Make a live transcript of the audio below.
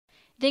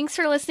Thanks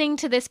for listening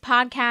to this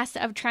podcast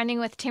of Trending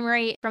with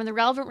Timmerie from the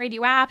Relevant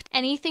Radio app.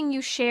 Anything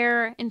you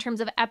share in terms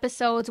of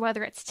episodes,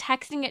 whether it's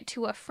texting it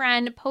to a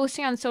friend,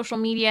 posting on social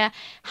media,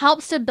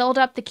 helps to build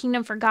up the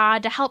kingdom for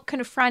God, to help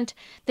confront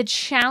the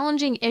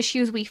challenging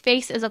issues we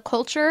face as a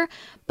culture,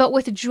 but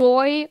with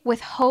joy, with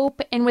hope,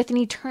 and with an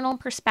eternal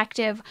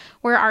perspective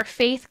where our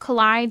faith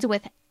collides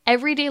with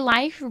everyday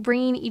life,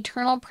 bringing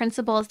eternal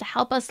principles to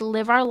help us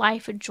live our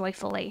life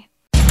joyfully.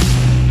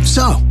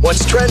 So,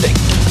 what's trending?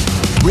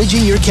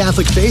 Bridging your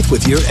Catholic faith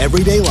with your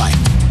everyday life.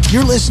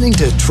 You're listening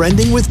to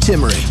Trending with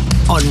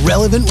Timmerie on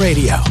Relevant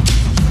Radio.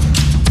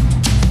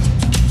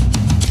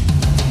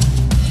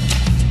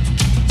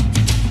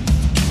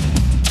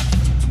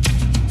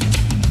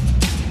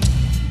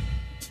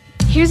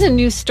 Here's a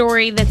news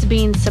story that's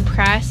being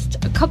suppressed.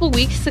 A couple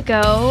weeks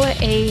ago,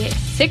 a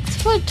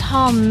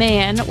 6-foot-tall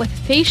man with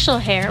facial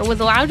hair was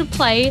allowed to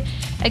play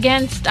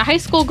against a high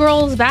school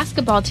girls'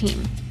 basketball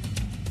team.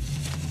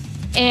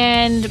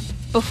 And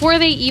before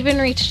they even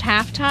reached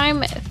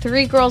halftime,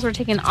 3 girls were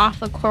taken off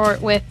the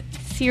court with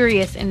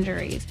serious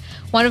injuries.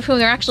 One of whom,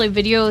 there are actually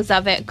videos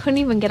of it, couldn't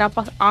even get up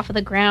off of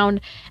the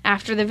ground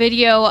after the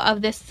video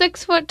of this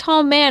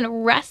 6-foot-tall man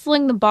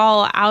wrestling the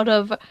ball out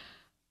of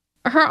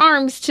her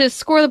arms to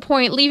score the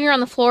point, leaving her on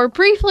the floor,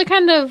 briefly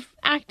kind of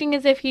acting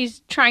as if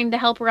he's trying to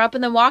help her up,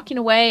 and then walking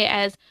away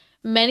as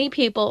many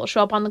people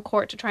show up on the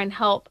court to try and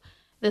help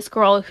this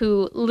girl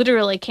who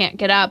literally can't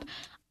get up.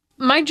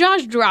 My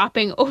jaw's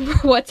dropping over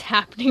what's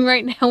happening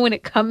right now when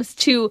it comes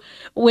to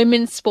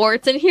women's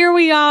sports. And here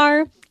we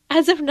are,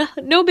 as if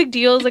no big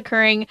deal is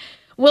occurring.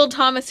 Will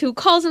Thomas, who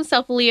calls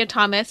himself Leah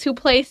Thomas, who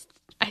placed,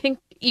 I think,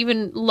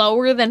 even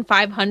lower than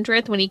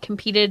 500th when he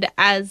competed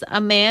as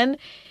a man,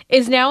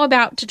 is now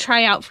about to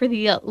try out for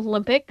the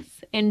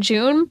Olympics in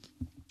June.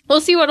 We'll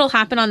see what will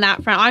happen on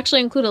that front. I'll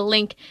actually include a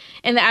link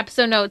in the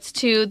episode notes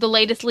to the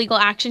latest legal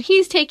action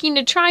he's taking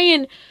to try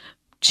and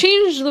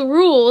change the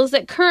rules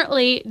that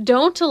currently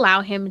don't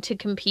allow him to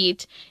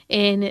compete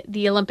in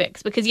the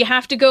Olympics, because you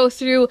have to go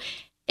through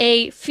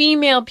a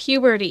female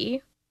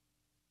puberty,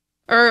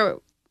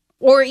 or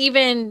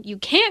even you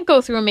can't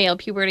go through a male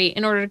puberty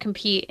in order to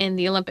compete in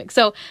the Olympics.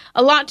 So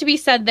a lot to be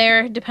said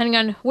there, depending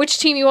on which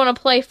team you want to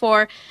play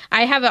for.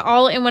 I have it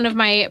all in one of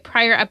my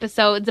prior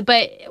episodes,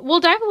 but we'll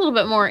dive a little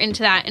bit more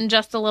into that in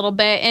just a little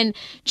bit. And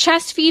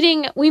chest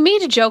feeding, we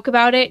made a joke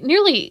about it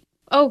nearly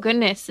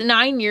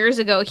 9 years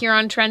ago here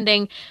on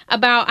Trending,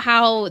 about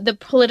how the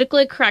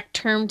politically correct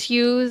term to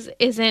use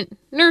isn't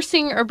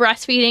nursing or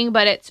breastfeeding,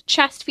 but it's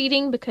chest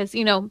feeding, because,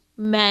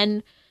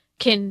 men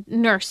can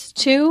nurse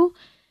too.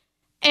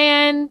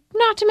 And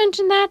not to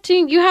mention that,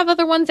 you have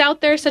other ones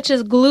out there such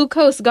as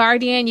glucose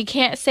guardian. You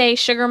can't say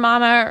sugar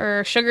mama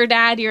or sugar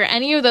daddy or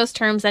any of those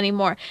terms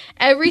anymore.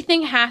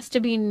 Everything has to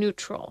be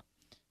neutral.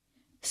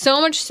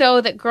 So much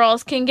so that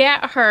girls can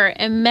get hurt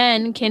and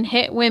men can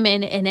hit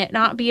women and it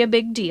not be a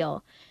big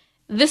deal.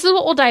 This is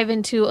what we'll dive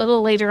into a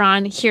little later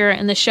on here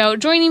in the show.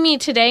 Joining me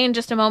today in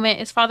just a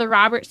moment is Father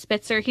Robert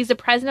Spitzer. He's the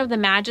president of the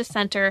Magis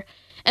Center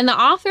and the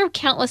author of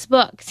countless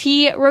books.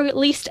 He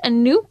released a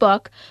new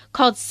book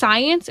called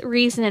Science,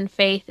 Reason, and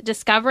Faith,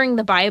 Discovering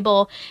the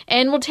Bible.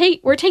 And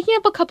we're taking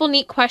up a couple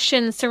neat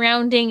questions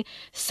surrounding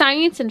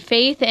science and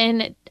faith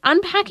and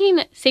unpacking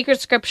sacred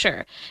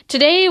scripture.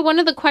 Today, one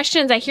of the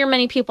questions I hear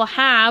many people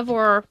have,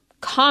 or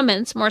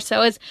comments more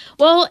so, is,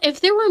 well, if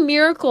there were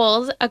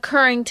miracles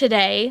occurring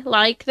today,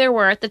 like there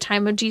were at the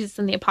time of Jesus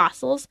and the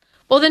apostles,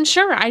 well then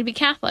sure, I'd be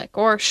Catholic,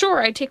 or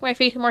sure, I'd take my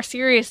faith more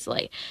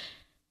seriously.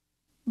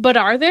 But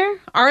are there?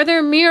 Are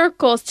there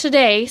miracles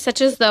today,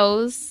 such as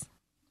those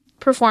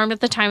performed at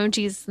the time of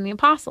Jesus and the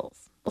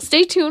apostles? Well,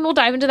 stay tuned. We'll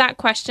dive into that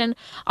question.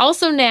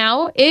 Also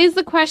now is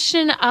the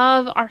question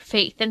of our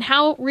faith and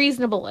how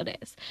reasonable it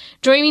is.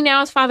 Joining me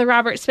now is Father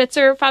Robert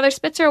Spitzer. Father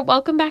Spitzer,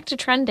 welcome back to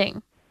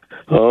Trending.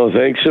 Oh,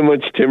 thanks so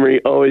much,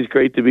 Timmerie. Always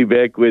great to be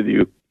back with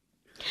you.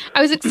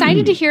 I was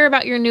excited to hear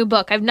about your new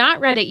book. I've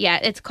not read it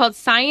yet. It's called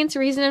Science,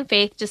 Reason, and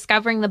Faith,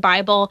 Discovering the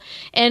Bible.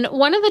 And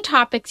one of the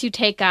topics you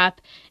take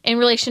up in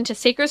relation to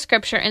sacred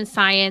scripture and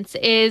science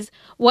is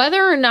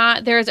whether or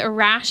not there is a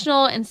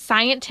rational and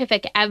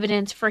scientific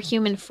evidence for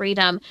human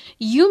freedom.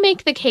 You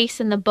make the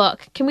case in the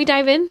book. Can we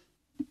dive in?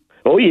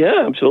 Oh,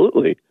 yeah,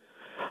 absolutely.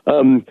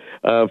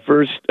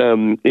 First,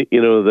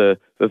 the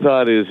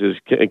thought is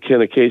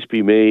can a case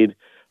be made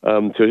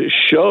to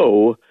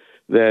show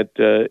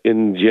that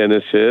in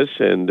Genesis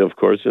and, of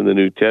course, in the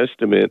New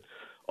Testament,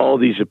 all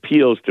these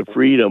appeals to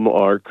freedom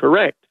are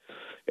correct?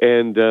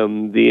 And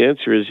the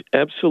answer is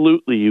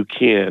absolutely you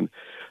can.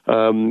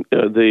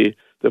 The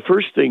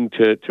first thing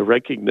to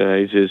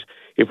recognize is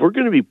if we're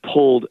going to be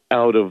pulled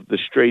out of the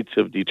straits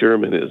of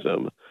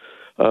determinism,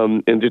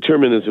 and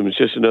determinism is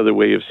just another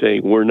way of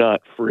saying we're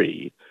not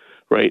free,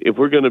 right? If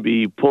we're going to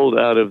be pulled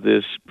out of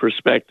this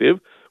perspective,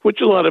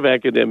 which a lot of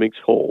academics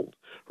hold,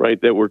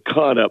 right, that we're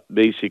caught up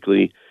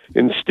basically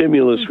in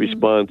stimulus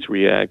response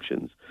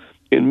reactions,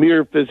 in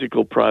mere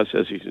physical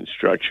processes and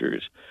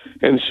structures.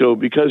 And so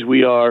because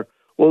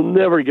we'll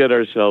never get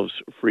ourselves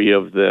free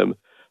of them.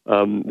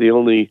 The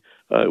only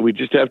We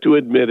just have to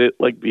admit it,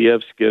 like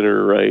B.F.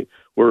 Skinner, right?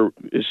 We're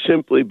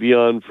simply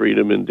beyond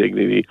freedom and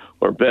dignity,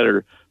 or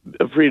better,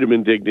 freedom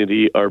and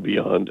dignity are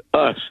beyond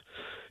us.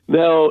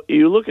 Now,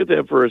 you look at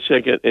that for a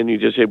second and you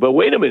just say, but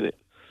wait a minute.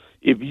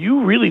 If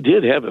you really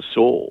did have a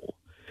soul,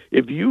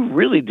 if you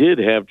really did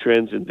have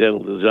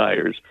transcendental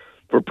desires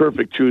for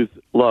perfect truth,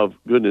 love,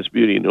 goodness,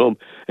 beauty, and home,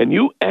 and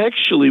you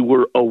actually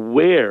were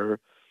aware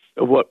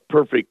of what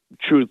perfect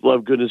truth,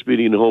 love, goodness,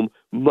 beauty, and home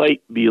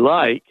might be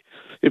like,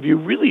 if you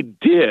really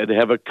did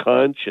have a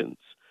conscience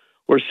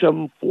or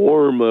some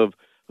form of,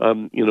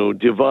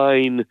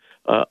 divine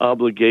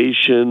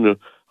obligation,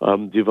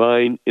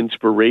 divine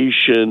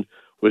inspiration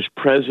was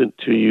present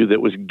to you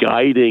that was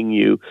guiding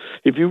you,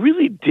 if you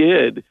really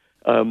did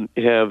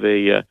have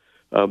a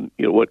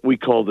what we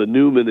call the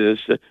numinous,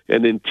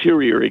 an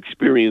interior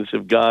experience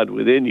of God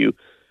within you,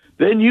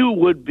 then you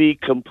would be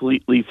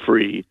completely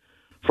free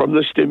from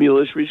the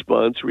stimulus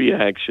response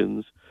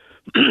reactions,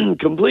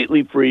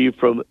 completely free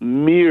from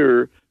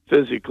mere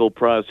physical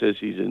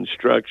processes and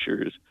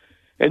structures,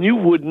 and you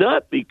would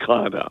not be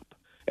caught up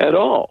at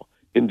all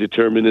in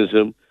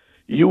determinism.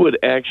 You would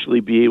actually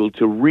be able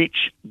to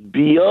reach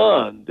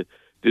beyond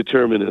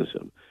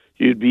determinism.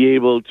 You'd be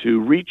able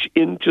to reach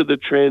into the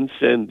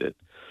transcendent.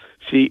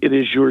 See, it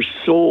is your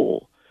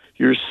soul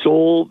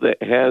that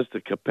has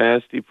the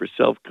capacity for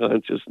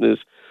self-consciousness,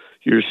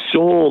 your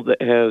soul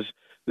that has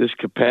this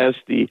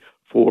capacity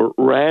for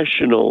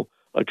rational,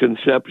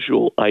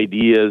 conceptual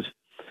ideas,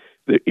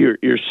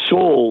 your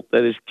soul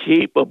that is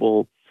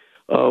capable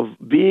of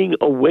being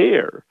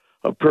aware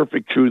of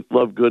perfect truth,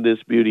 love, goodness,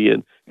 beauty,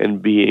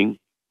 and being.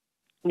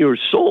 Your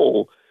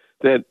soul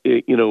that,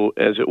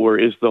 as it were,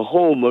 is the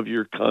home of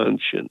your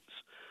conscience,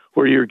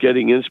 where you're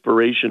getting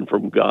inspiration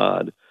from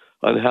God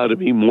on how to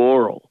be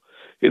moral.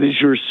 It is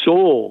your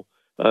soul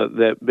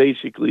that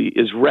basically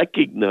is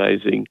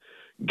recognizing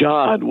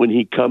God when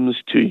he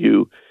comes to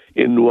you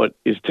in what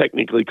is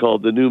technically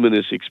called the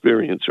numinous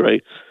experience,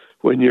 right?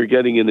 When you're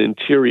getting an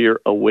interior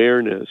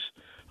awareness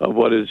of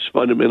what is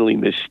fundamentally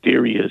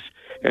mysterious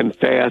and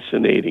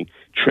fascinating,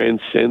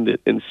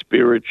 transcendent and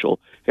spiritual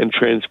and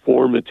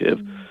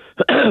transformative,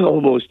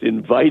 almost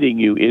inviting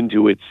you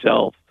into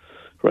itself,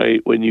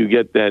 right? When you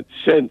get that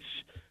sense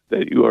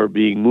that you are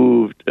being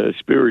moved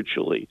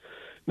spiritually.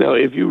 Now,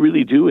 if you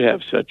really do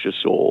have such a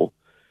soul,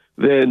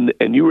 then,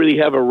 and you really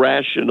have a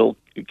rational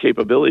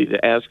capability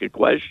to ask a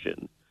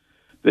question,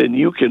 then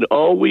you can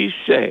always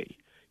say,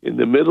 in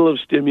the middle of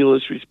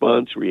stimulus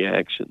response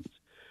reactions,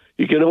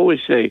 you can always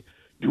say,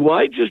 do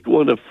I just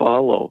want to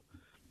follow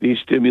these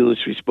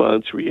stimulus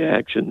response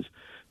reactions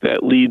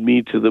that lead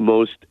me to the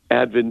most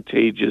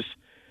advantageous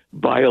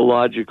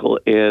biological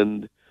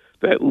end,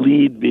 that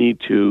lead me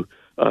to,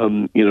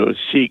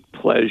 seek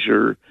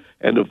pleasure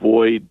and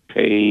avoid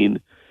pain?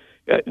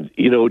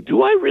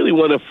 Do I really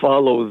want to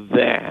follow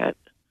that?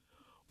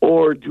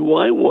 Or do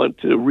I want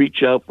to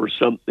reach out for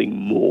something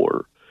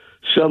more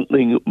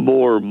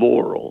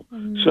moral,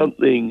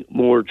 something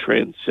more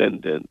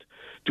transcendent?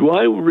 Do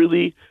I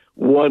really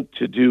want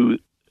to do,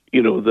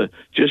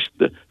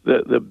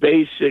 the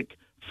basic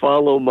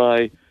follow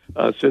my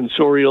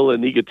sensorial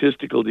and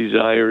egotistical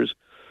desires,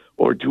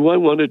 or do I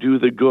want to do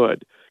the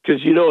good?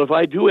 Because, if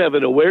I do have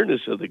an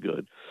awareness of the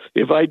good,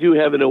 if I do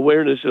have an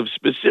awareness of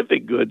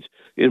specific goods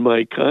in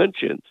my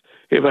conscience,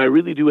 if I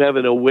really do have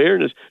an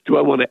awareness, do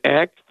I want to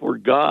act for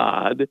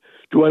God?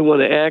 Do I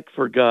want to act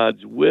for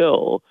God's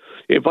will?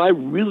 If I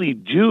really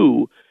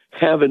do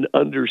have an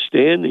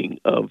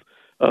understanding of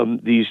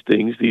these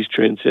things, these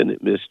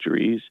transcendent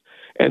mysteries,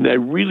 and I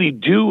really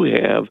do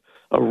have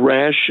a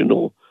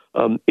rational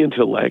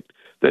intellect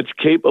that's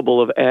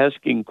capable of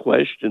asking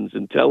questions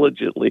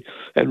intelligently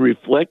and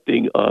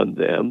reflecting on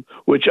them,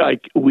 which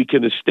we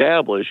can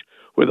establish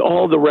with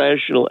all the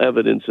rational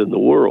evidence in the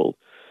world.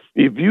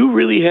 If you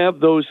really have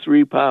those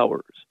three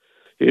powers,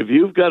 if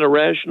you've got a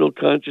rational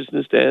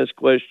consciousness to ask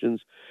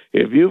questions,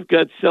 if you've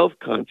got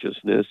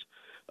self-consciousness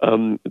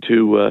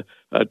to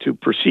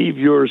perceive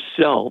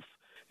yourself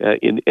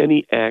in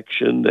any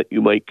action that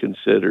you might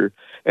consider,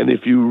 and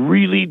if you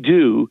really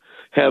do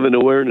have an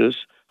awareness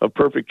of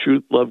perfect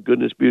truth, love,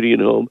 goodness, beauty,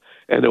 and home,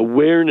 an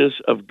awareness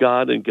of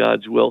God and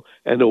God's will,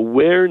 an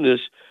awareness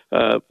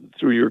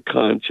through your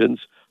conscience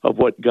of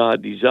what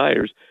God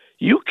desires,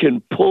 you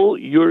can pull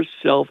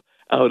yourself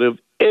out of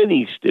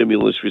any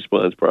stimulus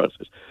response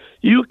process.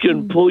 You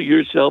can pull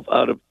yourself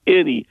out of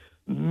any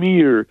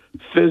mere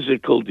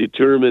physical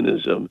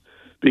determinism,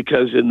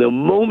 because in the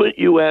moment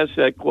you ask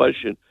that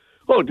question,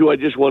 do I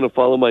just want to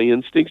follow my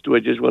instincts? Do I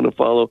just want to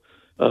follow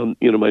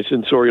my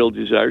sensorial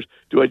desires?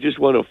 Do I just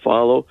want to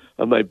follow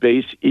my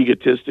base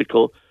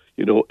egotistical,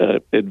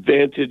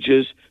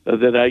 advantages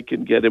that I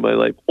can get in my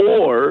life?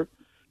 Or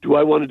do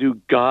I want to do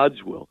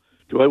God's will?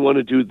 Do I want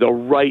to do the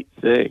right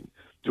thing?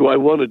 Do I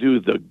want to do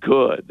the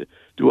good?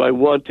 Do I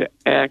want to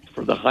act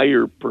for the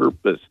higher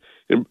purpose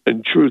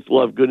and truth,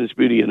 love, goodness,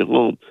 beauty, and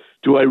home?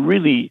 Do I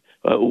really,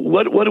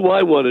 what do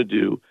I want to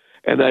do?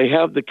 And I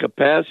have the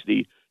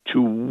capacity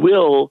to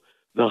will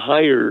the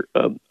higher,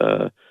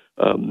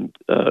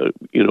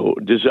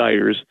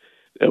 desires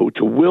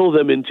to will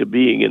them into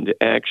being, into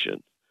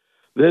action,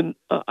 then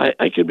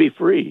I can be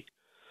free.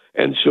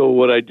 And so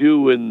what I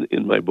do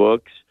in my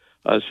books,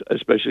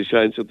 especially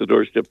Science at the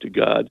Doorstep to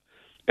God,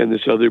 and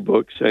this other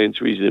book,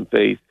 Science, Reason, and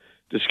Faith,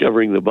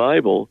 Discovering the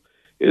Bible,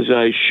 is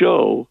I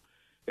show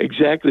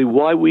exactly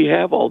why we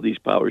have all these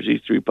powers,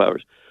 these three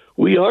powers.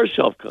 We are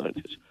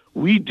self-conscious.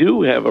 We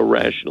do have a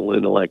rational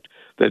intellect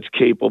that's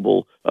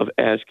capable of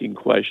asking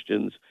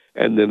questions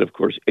and then, of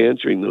course,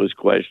 answering those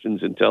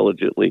questions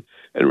intelligently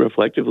and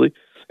reflectively.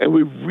 And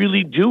we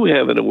really do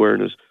have an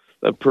awareness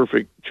of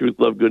perfect truth,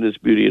 love, goodness,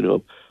 beauty, and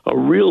hope, a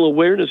real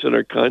awareness in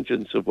our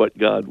conscience of what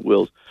God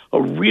wills,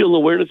 a real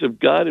awareness of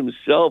God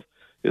himself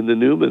in the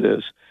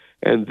numinous.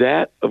 And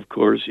that, of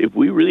course, if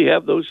we really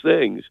have those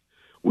things,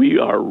 we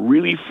are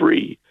really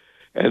free.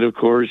 And, of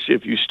course,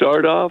 if you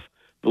start off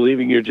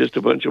believing you're just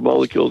a bunch of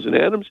molecules and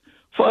atoms,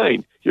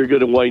 fine, you're going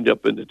to wind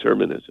up in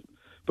determinism.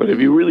 But if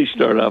you really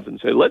start off and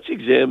say, let's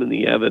examine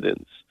the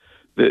evidence,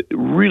 the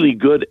really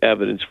good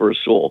evidence for a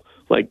soul,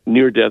 like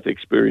near-death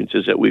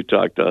experiences that we've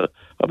talked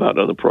about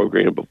on the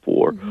program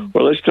before,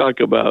 or let's talk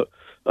about,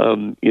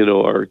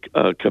 our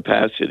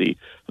capacity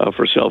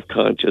for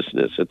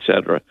self-consciousness,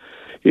 etc.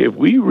 If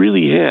we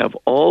really have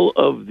all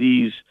of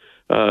these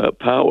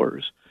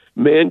powers,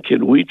 man,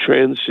 can we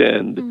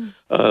transcend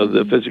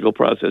the physical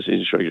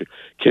processing structure?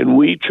 Can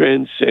we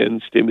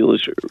transcend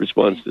stimulus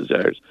response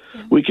desires?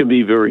 We can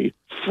be very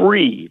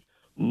free,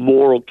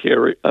 moral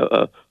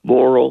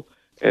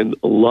and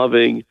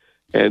loving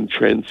and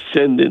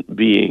transcendent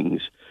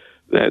beings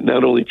that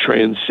not only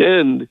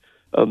transcend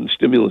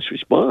stimulus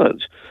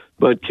response,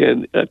 but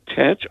can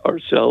attach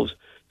ourselves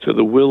to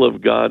the will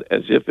of God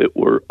as if it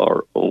were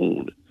our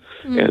own.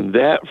 And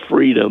that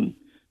freedom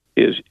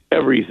is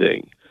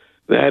everything.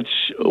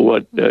 That's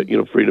what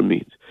freedom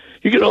means.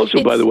 You can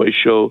also, by the way,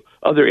 show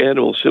other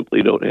animals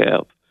simply don't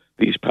have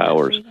these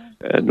powers,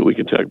 and we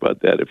can talk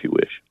about that if you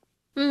wish.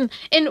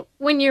 And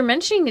when you're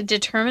mentioning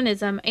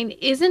determinism, and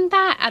isn't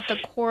that at the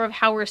core of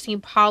how we're seeing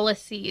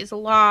policies,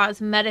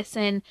 laws,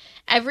 medicine,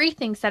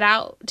 everything set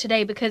out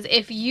today? Because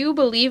if you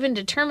believe in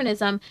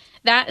determinism,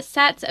 that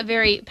sets a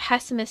very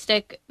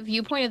pessimistic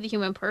viewpoint of the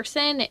human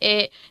person.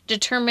 It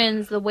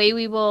determines the way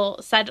we will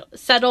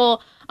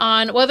settle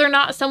on whether or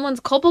not someone's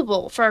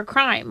culpable for a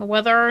crime,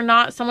 whether or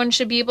not someone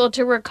should be able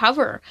to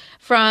recover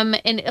from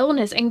an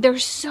illness. And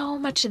there's so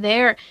much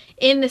there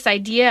in this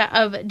idea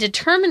of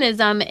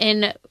determinism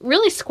and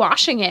really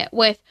squashing it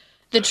with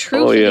the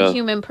truth of the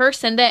human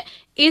person that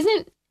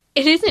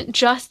it isn't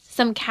just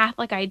some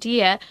Catholic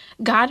idea.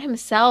 God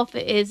himself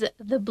is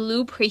the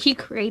blueprint. He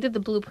created the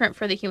blueprint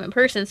for the human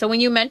person. So when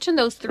you mention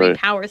those three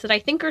powers that I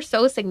think are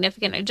so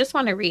significant, I just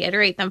want to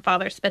reiterate them,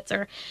 Father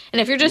Spitzer.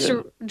 And if you're just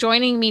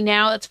joining me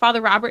now, it's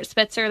Father Robert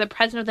Spitzer, the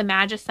president of the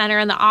Magis Center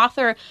and the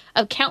author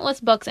of countless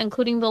books,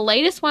 including the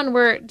latest one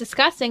we're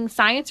discussing,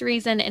 Science,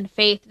 Reason, and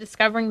Faith,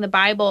 Discovering the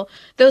Bible.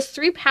 Those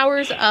three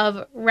powers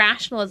of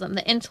rationalism,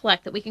 the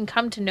intellect, that we can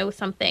come to know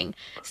something,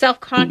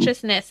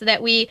 self-consciousness,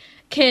 that we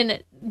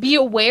can be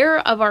aware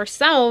of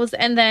ourselves,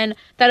 and then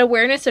that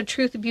awareness of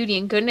truth, beauty,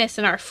 and goodness,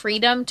 and our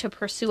freedom to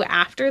pursue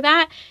after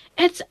that.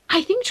 It's,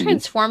 I think,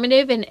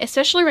 transformative, and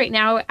especially right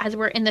now as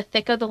we're in the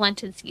thick of the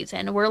Lenten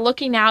season, we're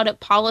looking out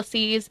at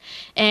policies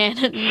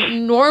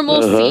and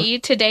normalcy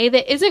today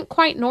that isn't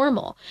quite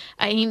normal.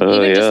 I mean,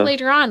 just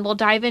later on, we'll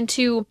dive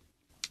into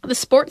the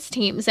sports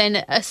teams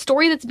and a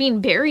story that's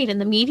being buried in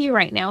the media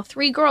right now.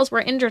 3 girls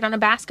were injured on a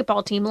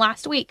basketball team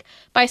last week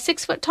by a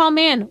 6-foot-tall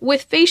man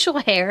with facial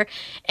hair,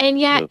 and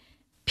yet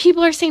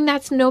people are saying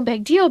that's no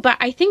big deal. But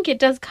I think it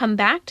does come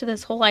back to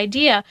this whole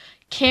idea.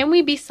 Can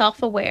we be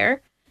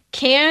self-aware?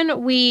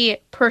 Can we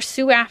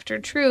pursue after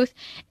truth?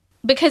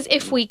 Because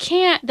if we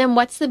can't, then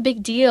what's the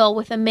big deal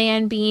with a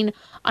man being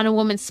on a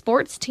women's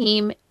sports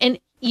team and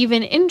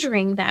even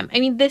injuring them? I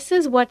mean, this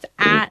is what's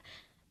at,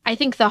 I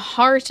think, the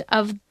heart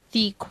of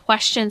the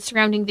question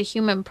surrounding the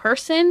human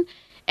person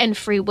and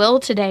free will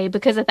today.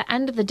 Because at the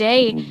end of the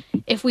day,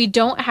 if we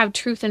don't have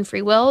truth and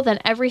free will, then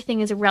everything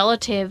is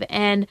relative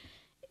and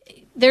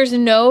there's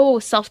no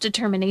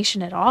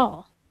self-determination at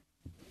all.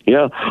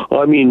 Yeah.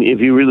 Well, I mean, if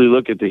you really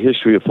look at the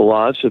history of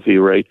philosophy,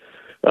 right,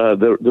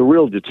 the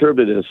real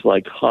determinists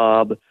like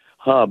Hobbes,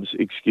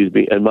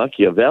 and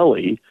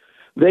Machiavelli,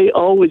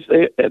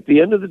 at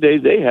the end of the day,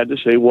 they had to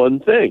say one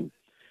thing.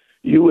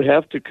 You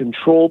have to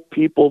control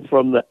people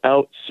from the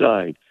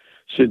outside.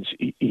 Since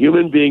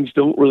human beings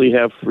don't really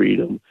have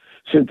freedom,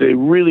 since they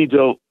really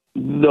don't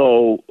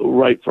know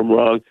right from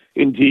wrong,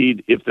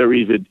 indeed, if there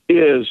even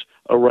is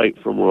a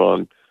right from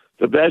wrong,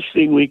 the best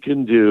thing we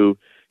can do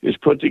is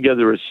put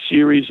together a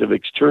series of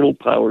external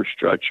power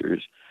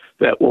structures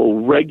that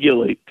will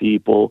regulate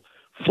people,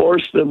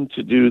 force them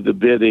to do the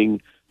bidding,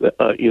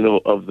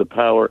 of the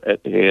power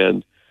at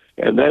hand,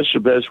 and that's the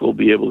best we'll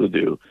be able to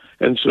do.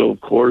 And so, of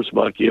course,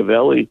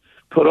 Machiavelli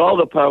put all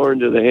the power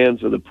into the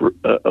hands of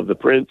the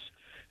prince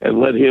and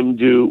let him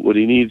do what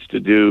he needs to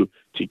do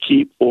to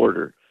keep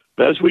order.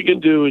 Best we can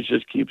do is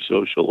just keep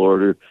social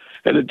order.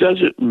 And it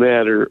doesn't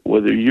matter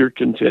whether you're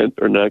content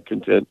or not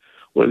content,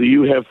 whether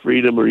you have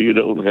freedom or you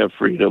don't have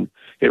freedom.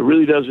 It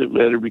really doesn't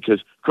matter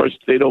because, of course,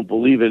 they don't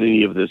believe in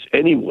any of this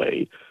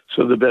anyway.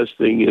 So the best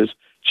thing is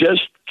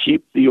just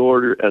keep the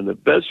order. And the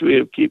best way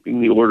of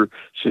keeping the order,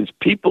 since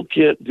people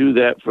can't do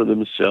that for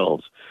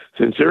themselves,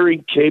 since they're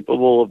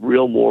incapable of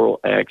real moral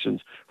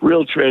actions,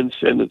 real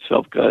transcendent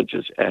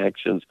self-conscious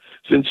actions,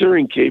 since they're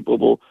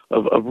incapable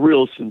of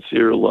real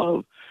sincere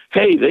love,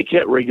 hey, they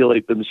can't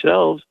regulate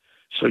themselves.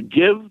 So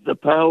give the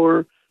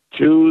power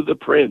to the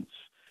prince.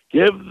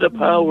 Give the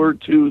power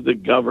to the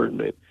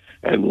government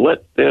and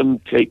let them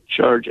take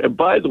charge. And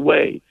by the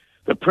way,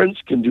 the prince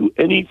can do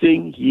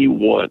anything he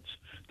wants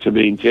to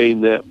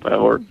maintain that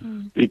power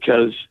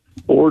because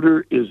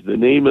order is the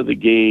name of the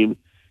game,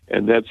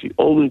 and that's the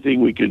only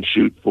thing we can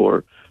shoot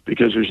for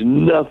because there's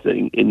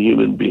nothing in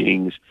human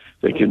beings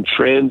that can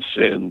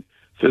transcend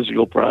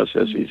physical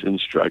processes and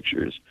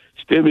structures,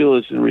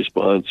 stimulus and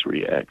response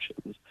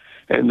reactions.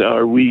 And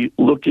are we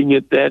looking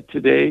at that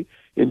today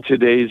in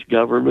today's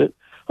government?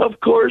 Of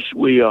course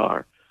we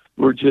are.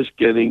 We're just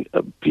getting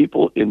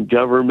people in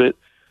government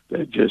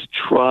that just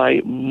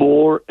try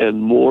more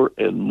and more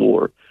and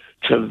more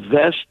to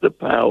vest the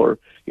power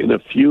in a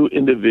few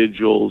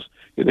individuals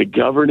in a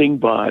governing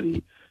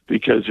body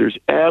because there's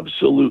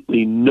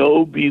absolutely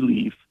no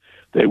belief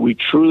that we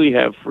truly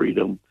have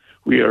freedom.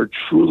 We are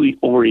truly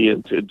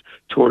oriented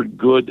toward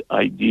good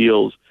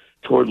ideals,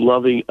 toward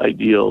loving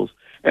ideals,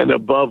 and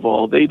above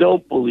all, they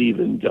don't believe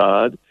in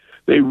God.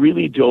 They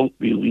really don't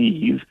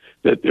believe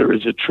that there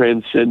is a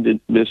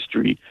transcendent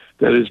mystery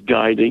that is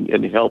guiding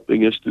and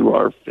helping us through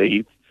our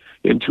faith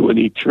into an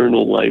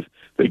eternal life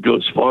that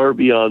goes far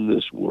beyond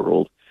this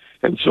world.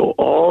 And so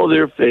all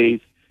their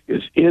faith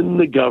is in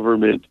the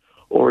government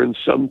or in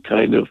some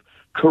kind of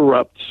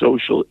corrupt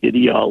social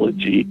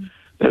ideology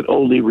that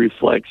only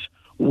reflects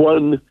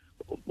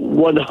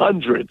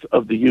 1/100th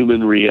of the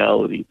human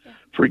reality,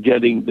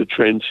 forgetting the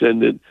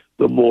transcendent,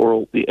 the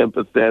moral, the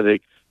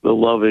empathetic, the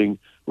loving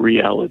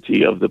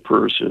reality of the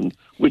person,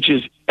 which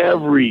is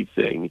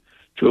everything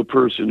to a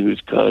person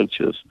who's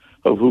conscious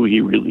of who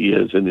he really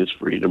is and his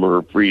freedom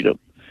or her freedom.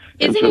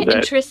 Isn't it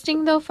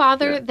interesting, though,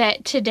 Father,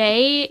 that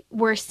today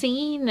we're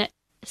seeing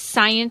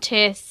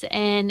scientists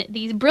and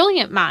these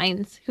brilliant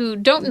minds who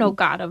don't know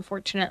God,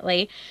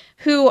 unfortunately,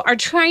 who are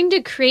trying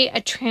to create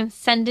a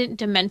transcendent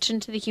dimension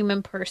to the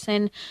human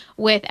person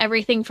with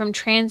everything from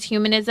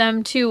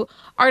transhumanism to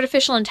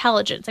artificial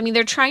intelligence. I mean,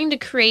 they're trying to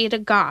create a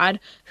God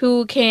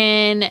who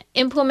can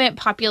implement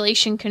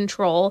population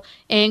control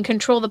and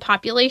control the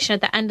population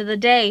at the end of the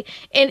day.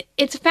 And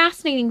it's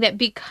fascinating that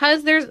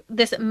because there's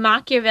this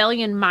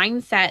Machiavellian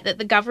mindset that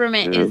the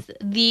government is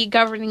the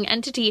governing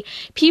entity,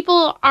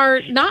 people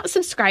are not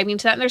subscribing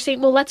to that. And they're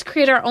saying, well, let's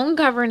create our own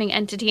governing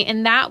entity,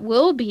 and that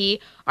will be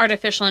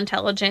artificial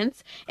intelligence.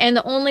 And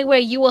the only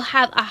way you will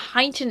have a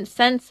heightened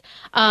sense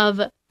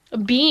of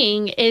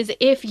being is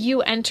if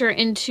you enter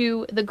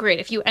into the grid,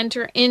 if you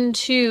enter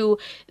into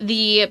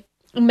the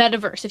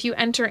metaverse, if you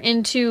enter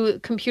into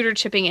computer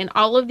chipping and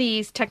all of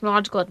these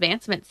technological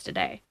advancements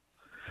today.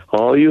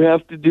 All you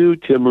have to do,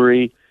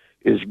 Timmerie,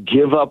 is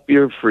give up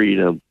your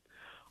freedom.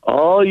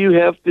 All you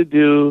have to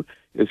do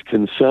is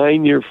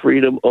consign your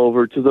freedom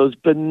over to those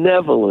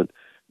benevolent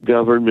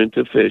government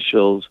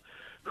officials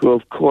who,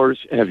 of course,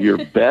 have your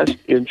best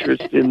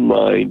interest in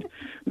mind.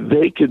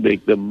 They can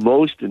make the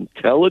most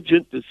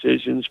intelligent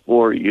decisions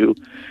for you.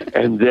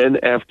 And then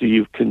after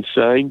you've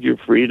consigned your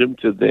freedom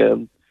to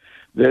them,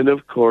 then,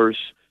 of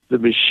course, the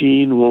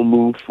machine will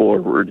move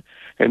forward,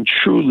 and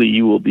truly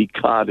you will be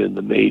caught in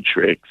the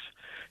matrix.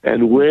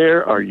 And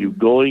where are you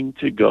going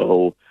to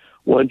go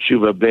once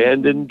you've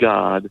abandoned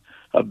God,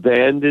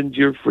 abandoned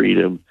your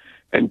freedom,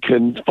 and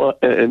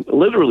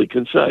literally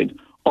consigned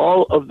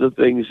all of the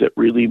things that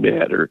really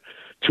matter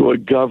to a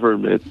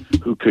government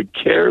who could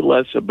care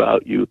less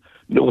about you,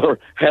 nor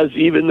has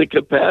even the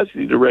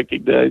capacity to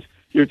recognize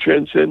your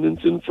transcendence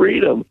and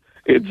freedom?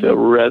 It's a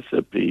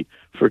recipe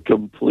for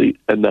complete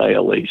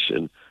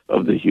annihilation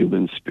of the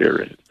human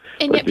spirit.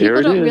 And yet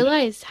people don't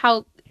realize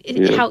how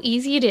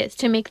easy it is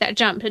to make that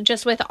jump.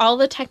 Just with all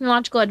the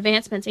technological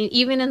advancements, and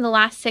even in the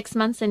last 6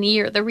 months and a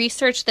year, the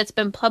research that's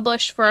been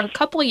published for a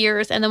couple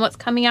years and then what's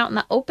coming out in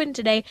the open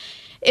today,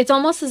 it's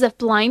almost as if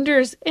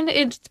blinders, and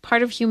it's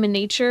part of human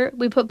nature,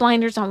 we put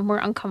blinders on when we're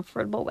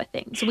uncomfortable with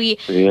things. We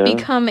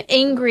become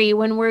angry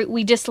when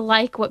we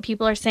dislike what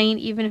people are saying,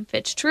 even if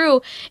it's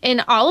true.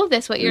 And all of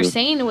this, what you're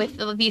saying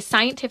with these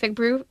scientific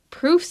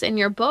proofs in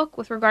your book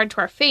with regard to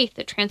our faith,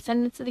 the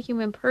transcendence of the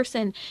human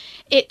person,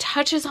 it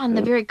touches on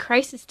the very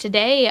crisis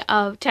today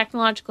of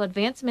technological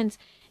advancements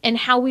and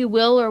how we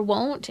will or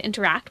won't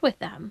interact with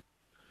them.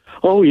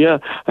 Oh, yeah.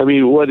 I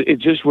mean, it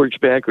just works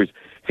backwards.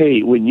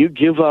 Hey, when you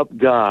give up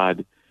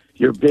God,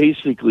 you're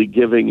basically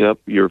giving up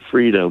your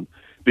freedom,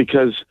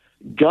 because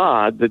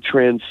God, the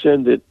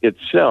transcendent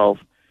itself,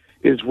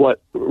 is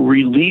what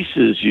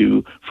releases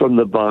you from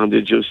the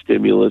bondage of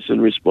stimulus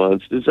and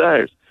response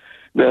desires.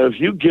 Now, if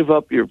you give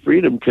up your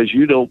freedom because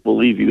you don't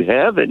believe you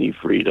have any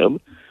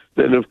freedom,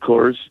 then, of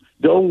course,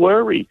 don't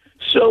worry.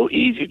 So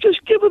easy.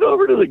 Just give it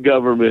over to the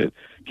government.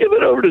 Give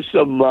it over to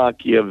some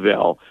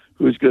Machiavel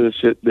who's going to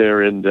sit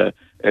there and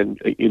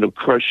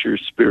crush your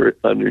spirit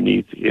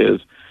underneath his.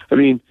 I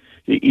mean,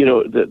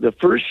 the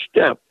first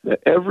step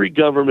that every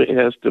government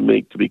has to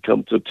make to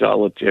become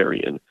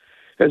totalitarian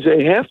is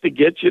they have to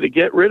get you to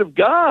get rid of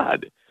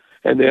God.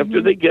 And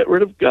after they get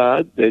rid of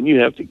God, then you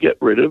have to get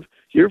rid of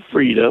your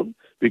freedom,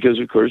 because,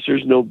 of course,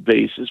 there's no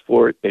basis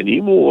for it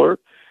anymore.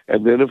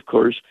 And then, of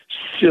course,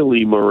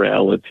 silly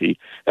morality.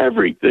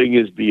 Everything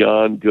is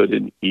beyond good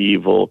and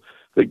evil.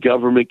 The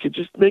government can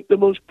just make the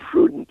most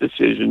prudent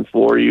decision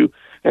for you.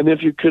 And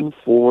if you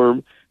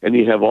conform and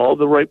you have all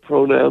the right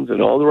pronouns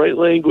and all the right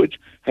language,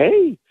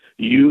 hey,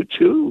 you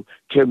too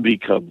can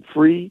become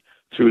free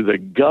through the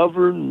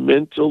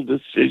governmental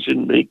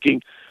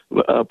decision-making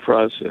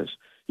process.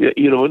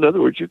 In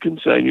other words, you can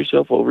sign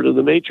yourself over to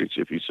the Matrix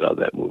if you saw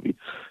that movie.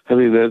 I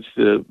mean, that's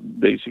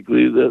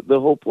basically the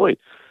whole point.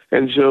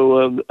 And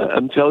so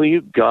I'm telling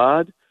you,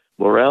 God,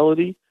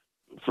 morality,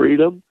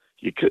 freedom,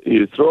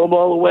 you throw them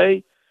all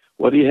away.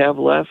 What do you have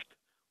left?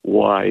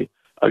 Why?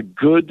 A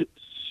good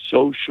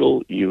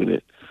social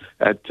unit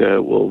that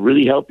will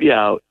really help you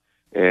out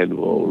and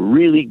will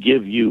really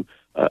give you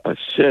a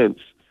sense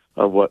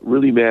of what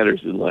really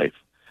matters in life,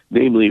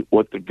 namely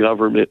what the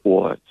government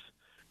wants.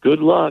 Good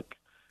luck.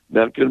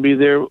 Not going to be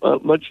there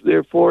much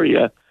there for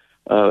you.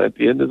 At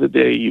the end of the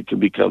day, you can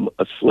become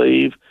a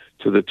slave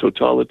to the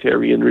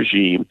totalitarian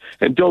regime.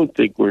 And don't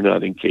think we're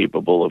not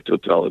incapable of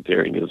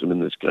totalitarianism in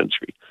this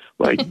country.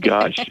 My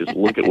gosh, just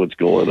look at what's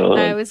going on.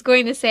 I was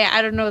going to say,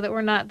 I don't know that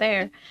we're not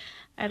there.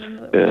 I don't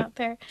know that we're not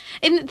there.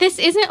 And this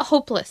isn't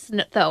hopeless,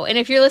 though. And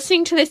if you're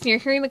listening to this and you're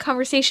hearing the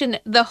conversation,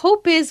 the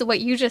hope is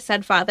what you just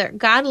said, Father.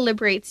 God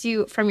liberates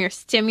you from your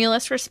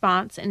stimulus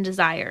response and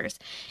desires.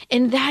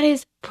 And that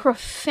is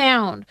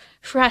profound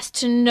for us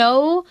to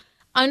know,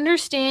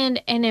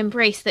 understand, and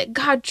embrace that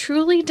God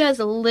truly does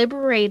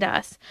liberate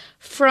us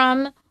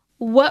from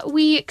what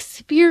we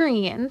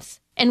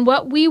experience and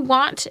what we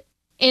want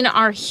in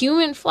our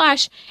human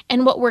flesh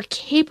and what we're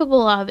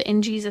capable of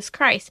in Jesus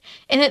Christ.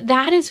 And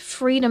that is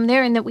freedom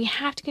there, and that we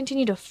have to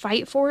continue to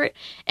fight for it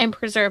and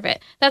preserve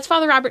it. That's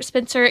Father Robert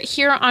Spitzer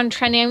here on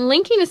Trending. I'm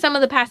linking to some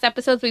of the past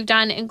episodes we've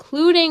done,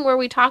 including where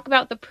we talk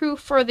about the proof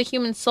for the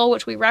human soul,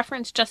 which we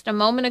referenced just a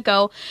moment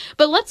ago.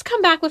 But let's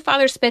come back with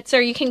Father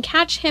Spitzer. You can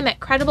catch him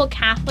at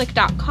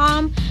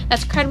crediblecatholic.com.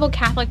 That's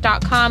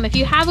crediblecatholic.com. If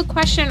you have a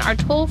question, our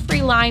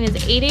toll-free line is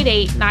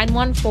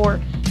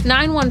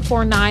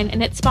 888-914-9149,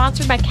 and it's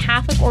sponsored by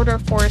Catholic Order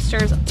of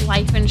Foresters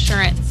Life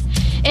Insurance.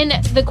 And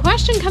the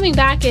question coming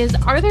back is,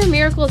 are there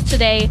miracles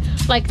today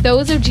like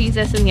those of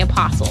Jesus and the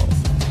apostles?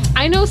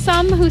 I know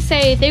some who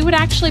say they would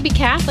actually be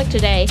Catholic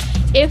today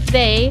if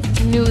they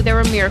knew there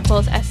were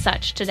miracles as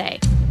such today.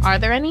 Are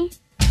there any?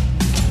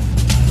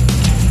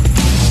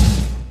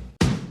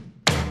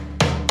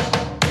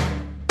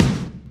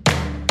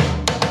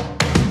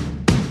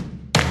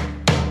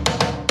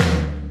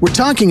 We're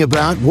talking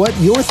about what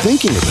you're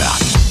thinking about.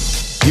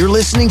 You're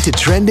listening to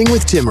Trending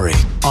with Timmerie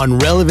on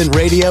Relevant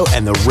Radio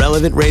and the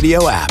Relevant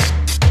Radio app.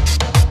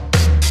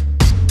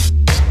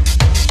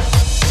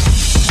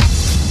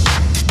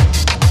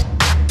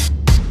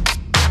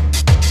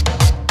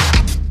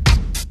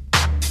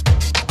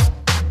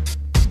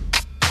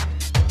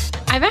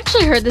 I've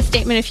actually heard this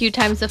statement a few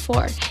times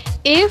before.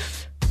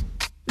 If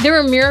there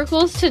were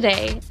miracles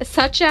today,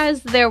 such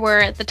as there were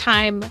at the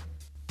time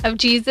of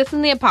Jesus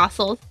and the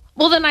apostles,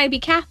 well, then I'd be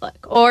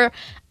Catholic, or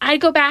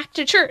I'd go back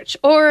to church,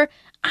 or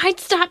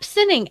I'd stop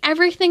sinning.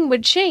 Everything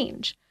would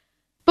change.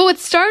 But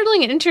what's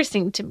startling and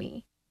interesting to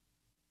me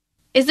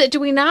is that, do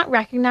we not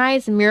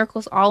recognize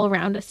miracles all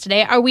around us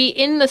today? Are we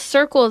in the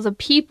circles of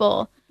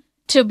people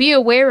to be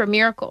aware of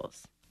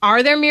miracles?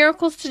 Are there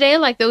miracles today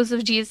like those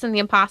of Jesus and the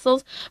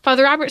apostles?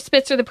 Father Robert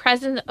Spitzer, the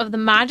president of the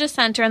Maggia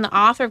Center and the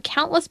author of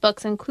countless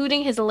books,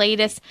 including his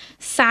latest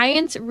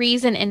Science,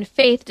 Reason, and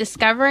Faith,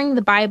 Discovering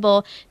the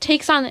Bible,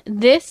 takes on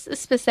this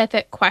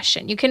specific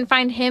question. You can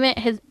find him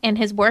and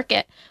his work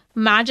at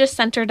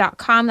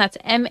magicenter.com. That's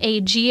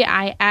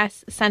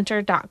MAGIS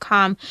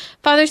center.com.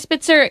 Father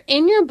Spitzer,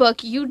 in your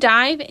book, you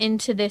dive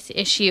into this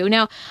issue.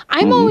 Now,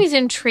 I'm always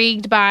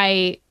intrigued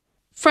by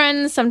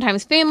friends,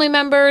 sometimes family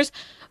members,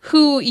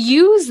 who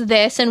use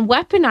this and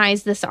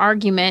weaponize this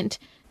argument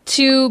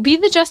to be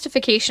the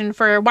justification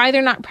for why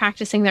they're not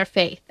practicing their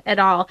faith at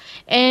all.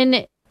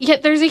 And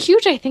yet there's a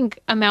huge, I think,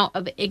 amount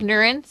of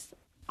ignorance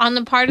on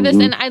the part of this.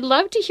 And I'd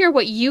love to hear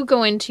what you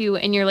go into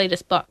in your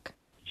latest book.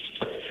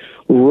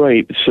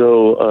 Right.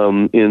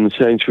 So in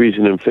Science,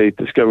 Reason, and Faith,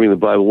 Discovering the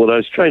Bible, what I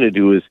was trying to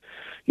do is,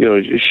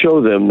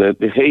 show them that,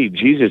 hey,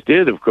 Jesus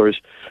did, of course,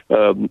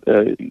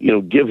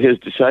 give his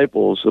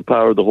disciples the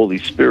power of the Holy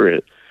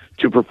Spirit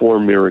to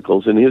perform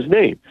miracles in his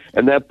name.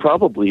 And that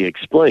probably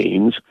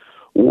explains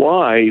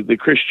why the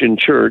Christian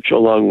church,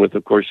 along with,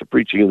 of course, the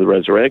preaching of the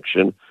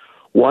resurrection,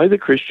 why the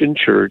Christian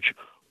church,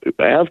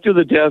 after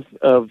the death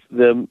of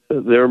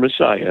their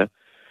Messiah,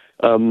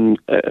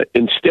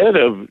 instead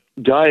of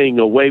dying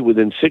away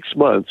within 6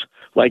 months,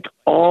 like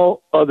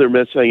all other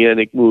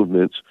messianic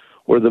movements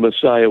where the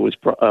Messiah was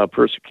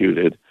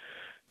persecuted,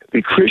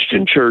 the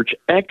Christian church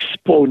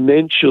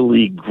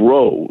exponentially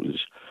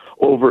grows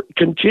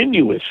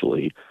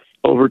continuously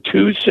over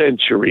 2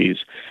 centuries,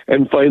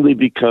 and finally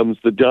becomes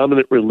the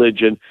dominant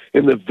religion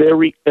in the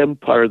very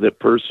empire that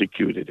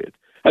persecuted it.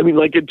 I mean,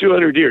 like in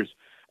 200 years.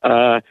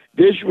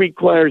 This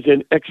requires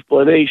an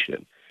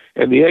explanation.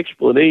 And the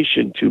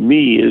explanation to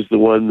me is the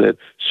one that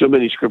so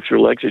many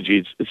scriptural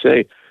exegetes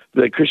say: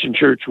 the Christian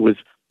church was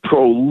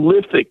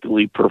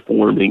prolifically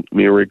performing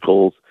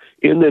miracles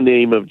in the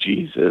name of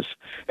Jesus.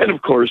 And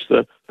of course,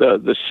 the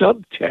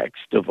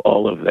subtext of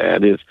all of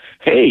that is,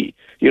 hey,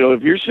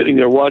 if you're sitting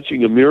there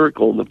watching a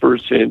miracle in the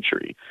first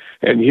century,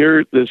 and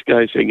hear this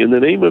guy saying, in the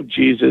name of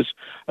Jesus,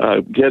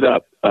 get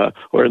up,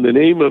 or in the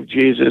name of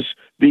Jesus,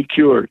 be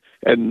cured.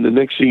 And the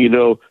next thing you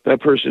know,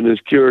 that person is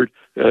cured.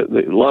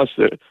 They lost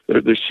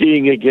they're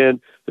seeing again.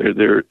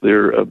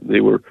 They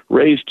were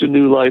raised to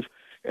new life.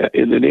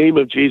 In the name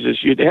of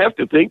Jesus, you'd have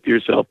to think to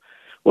yourself,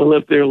 well,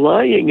 if they're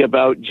lying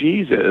about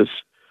Jesus,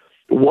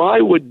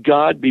 why would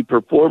God be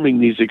performing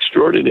these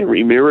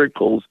extraordinary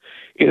miracles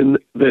in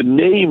the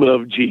name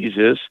of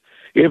Jesus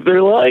if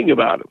they're lying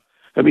about him?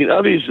 I mean,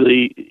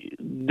 obviously,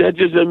 that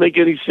just doesn't make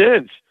any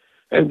sense.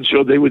 And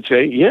so they would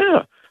say,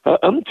 yeah,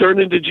 I'm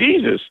turning to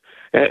Jesus.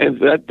 And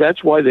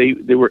that's why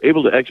they were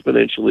able to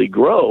exponentially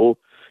grow,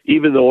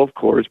 even though, of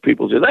course,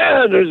 people said,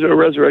 there's a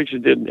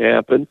resurrection didn't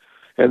happen.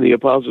 And the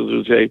apostles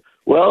would say,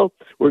 well,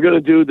 we're going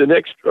to do the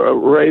next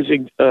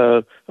raising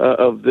of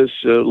this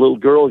little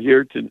girl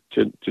here to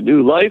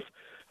new life,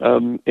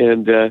 and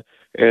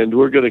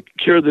we're going to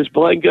cure this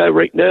blind guy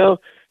right now.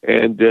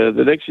 And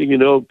the next thing you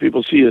know,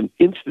 people see an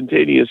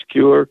instantaneous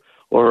cure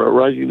or a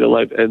rising to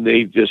life, and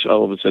they just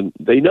all of a sudden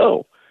they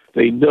know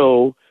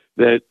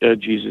that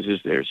Jesus is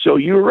there. So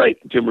you're right,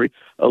 Timmery.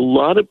 A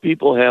lot of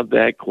people have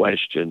that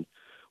question.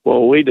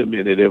 Well, wait a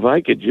minute. If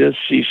I could just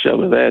see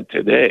some of that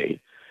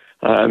today.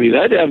 I mean,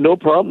 I'd have no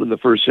problem in the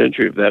first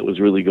century if that was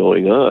really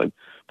going on,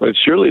 but it's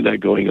surely not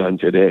going on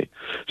today.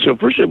 So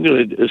first I'm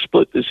going to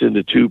split this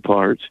into 2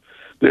 parts.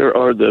 There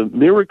are the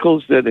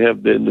miracles that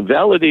have been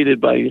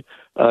validated by,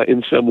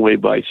 in some way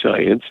by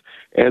science,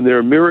 and there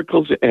are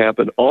miracles that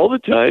happen all the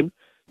time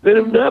that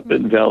have not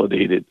been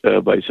validated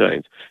by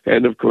science.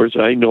 And of course,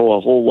 I know a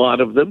whole lot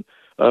of them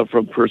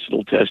from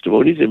personal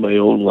testimonies in my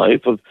own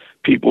life of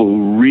people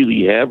who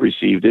really have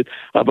received it.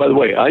 By the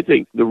way, I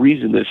think the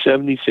reason that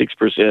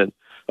 76%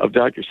 of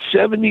doctors,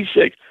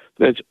 76,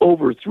 that's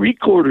over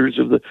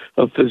 3/4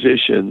 of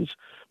physicians,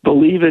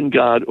 believe in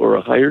God or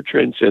a higher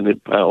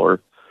transcendent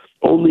power.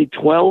 Only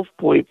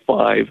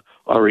 12.5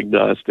 are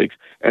agnostics,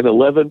 and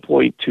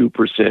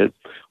 11.2%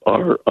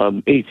 are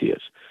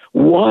atheists.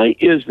 Why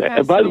is that?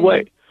 And by the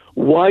way,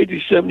 why do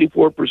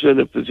 74%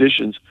 of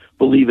physicians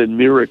believe in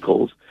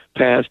miracles,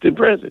 past and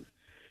present?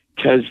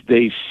 Because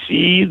they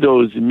see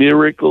those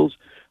miracles,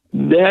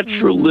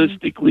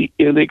 naturalistically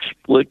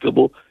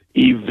inexplicable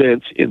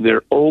events in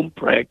their own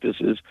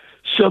practices,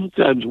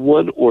 sometimes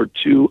 1 or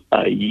 2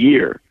 a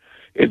year.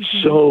 It's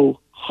so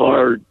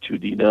hard to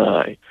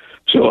deny.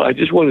 So I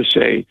just want to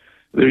say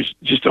there's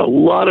just a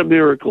lot of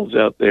miracles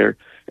out there,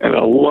 and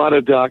a lot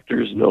of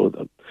doctors know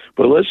them.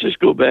 But let's just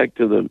go back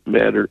to the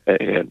matter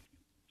at hand.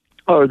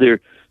 Are there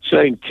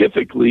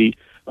scientifically,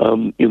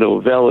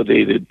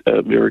 validated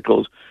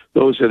miracles,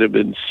 those that have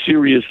been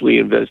seriously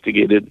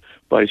investigated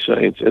by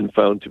science and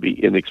found to be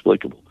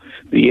inexplicable?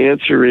 The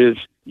answer is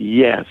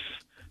yes,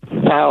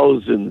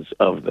 thousands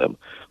of them.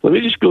 Let me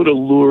just go to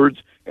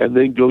Lourdes and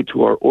then go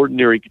to our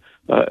ordinary,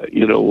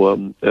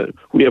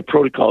 we have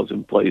protocols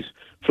in place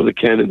for the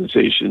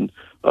canonization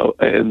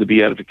and the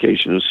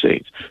beatification of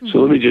saints. So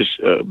let me just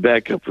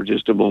back up for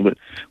just a moment.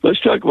 Let's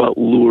talk about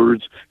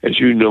Lourdes. As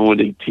you know, in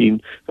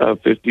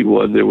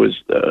 1851, there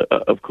was,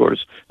 of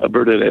course,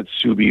 Bernadette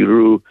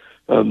Soubirous.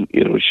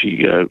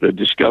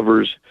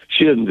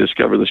 She didn't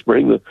discover the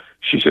spring.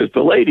 She says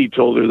the lady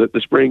told her that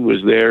the spring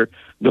was there.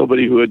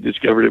 Nobody who had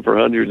discovered it for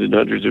hundreds and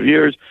hundreds of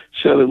years.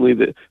 Suddenly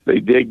they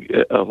dig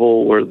a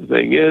hole where the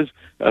thing is.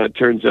 It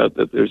turns out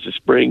that there's a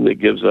spring that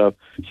gives off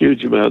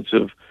huge amounts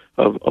of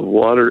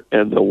water,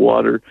 and the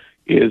water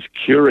is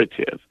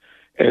curative.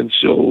 And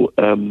so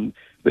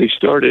they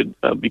started,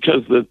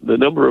 because the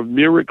number of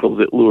miracles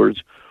at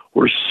Lourdes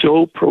were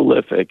so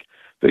prolific,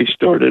 they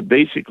started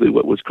basically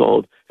what was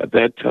called at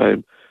that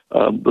time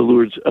the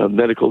Lourdes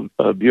Medical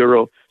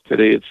Bureau.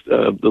 Today it's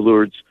the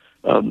Lourdes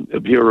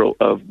Bureau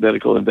of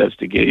Medical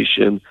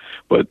Investigation.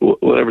 But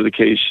whatever the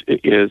case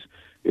is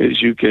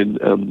you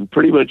can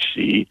pretty much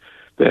see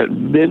that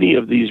many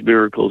of these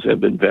miracles have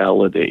been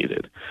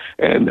validated.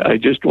 And I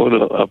just want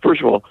to,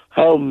 first of all,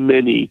 how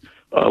many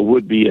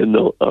would be in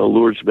the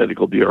Lourdes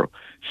Medical Bureau?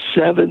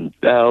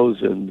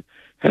 7,000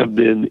 have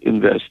been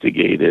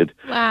investigated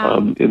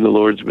in the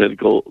Lourdes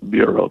Medical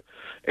Bureau.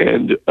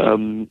 And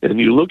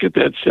you look at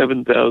that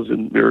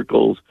 7,000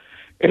 miracles,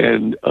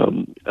 and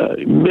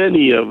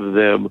many of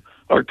them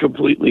are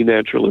completely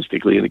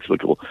naturalistically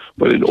inexplicable.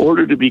 But in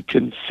order to be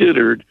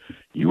considered,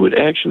 you would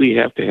actually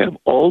have to have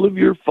all of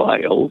your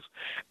files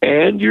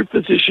and your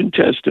physician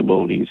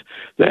testimonies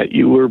that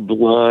you were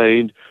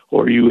blind,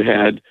 or you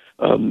had,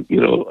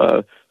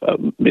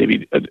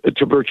 maybe a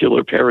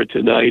tubercular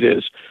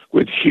peritonitis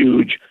with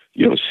huge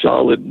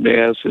solid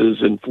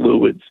masses and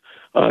fluids,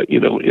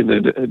 in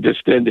a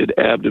distended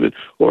abdomen,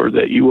 or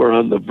that you were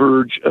on the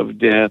verge of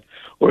death,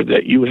 or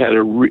that you had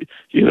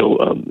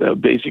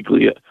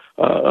basically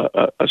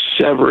a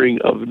severing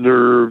of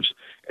nerves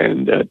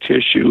and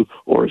tissue,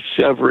 or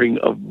severing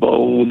of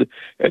bone,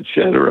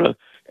 etc.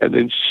 And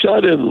then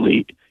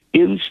suddenly,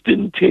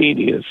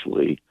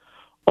 instantaneously,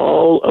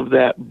 all of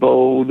that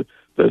bone,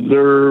 the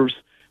nerves,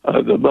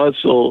 the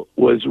muscle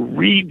was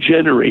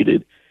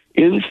regenerated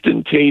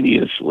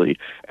instantaneously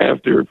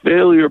after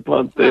failure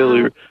upon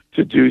failure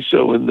to do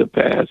so in the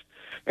past.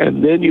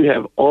 And then you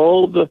have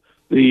all the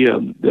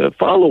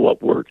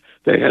follow-up work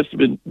that has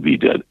to be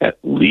done at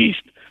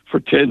least for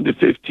 10 to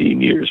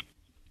 15 years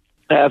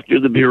after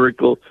the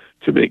miracle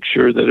to make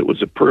sure that it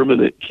was a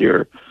permanent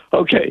cure.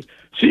 Okay,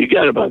 so you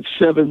got about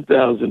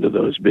 7,000 of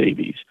those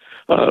babies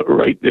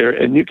right there,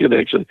 and you can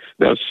actually,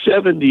 now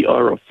 70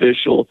 are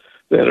official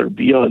that are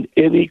beyond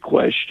any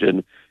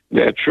question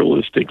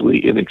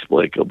naturalistically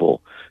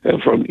inexplicable,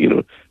 and from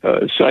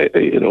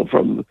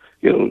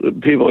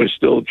people are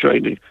still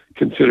trying to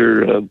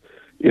consider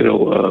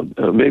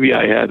maybe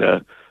I had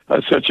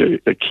such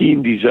a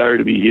keen desire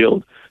to be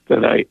healed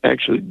that I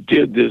actually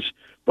did this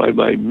by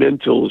my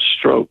mental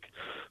stroke,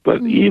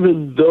 but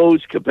even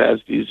those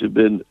capacities have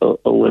been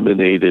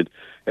eliminated,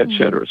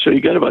 etc. So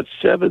you got about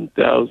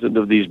 7,000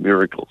 of these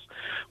miracles.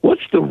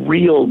 What's the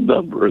real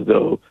number,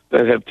 though,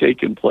 that have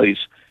taken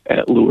place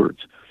at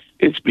Lourdes?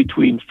 It's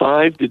between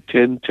 5 to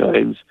 10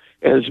 times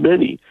as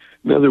many.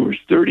 In other words,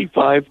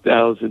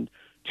 35,000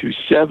 to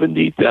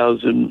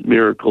 70,000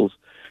 miracles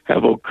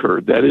have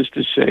occurred. That is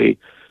to say,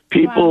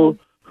 people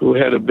who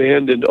had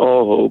abandoned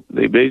all hope,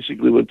 they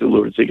basically went to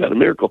Lourdes, they got a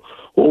miracle.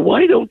 Well,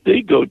 why don't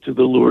they go to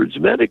the Lourdes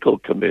Medical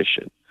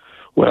Commission?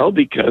 Well,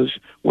 because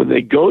when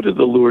they go to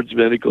the Lourdes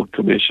Medical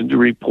Commission to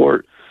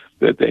report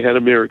that they had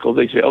a miracle,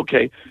 they say,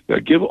 okay, now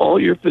give all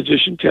your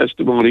physician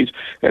testimonies,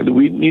 and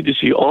we need to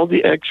see all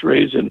the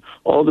x-rays and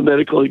all the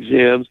medical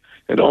exams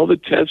and all the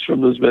tests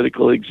from those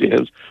medical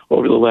exams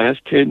over the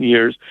last 10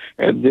 years,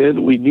 and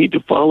then we need to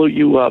follow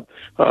you up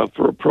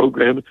for a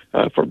program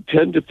from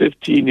 10 to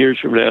 15 years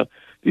from now.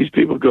 These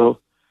people go,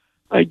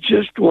 I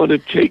just want to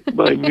take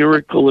my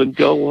miracle and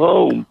go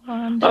home.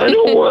 I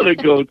don't want to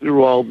go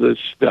through all this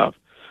stuff.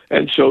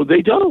 And so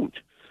they don't.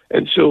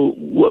 And so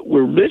what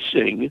we're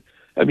missing,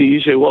 I mean,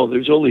 you say, well,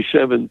 there's only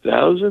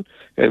 7,000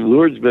 and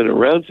Lourdes been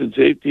around since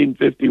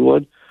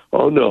 1851.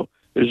 Oh, no.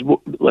 There's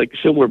like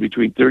somewhere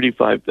between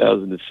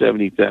 35,000 to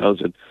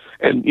 70,000.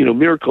 And,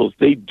 miracles,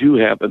 they do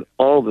happen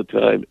all the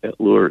time at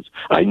Lourdes.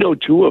 I know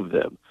two of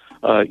them,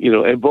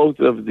 and both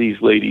of these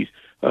ladies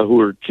who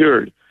were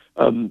cured,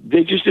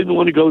 they just didn't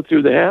want to go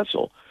through the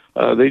hassle.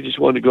 They just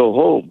wanted to go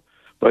home.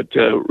 But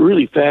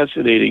really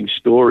fascinating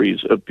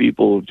stories of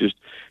people who just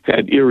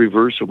had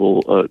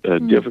irreversible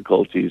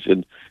difficulties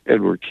and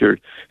were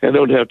cured. I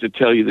don't have to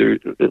tell you,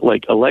 they're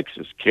like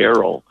Alexis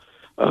Carrel.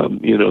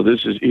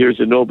 Here's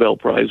a Nobel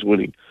Prize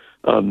winning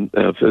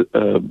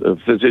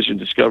physician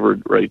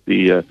discovered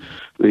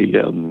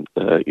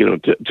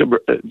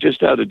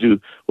just how to do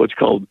what's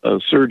called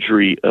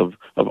surgery of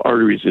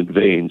arteries and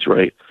veins.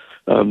 Right.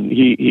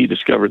 He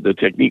discovered the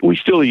technique we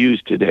still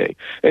use today.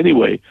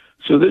 Anyway.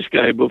 So this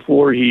guy,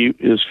 before he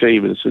is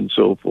famous and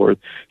so forth,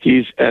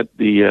 he's at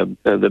the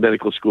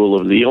medical school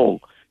of Lyon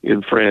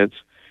in France,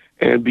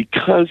 and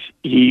because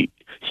he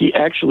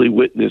actually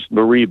witnessed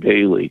Marie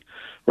Bailey,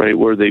 right,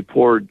 where they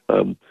poured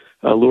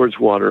Lourdes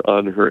water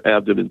on her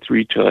abdomen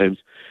 3 times.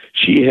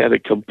 She had a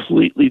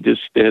completely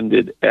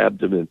distended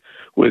abdomen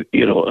with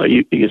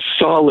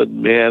solid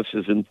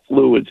masses and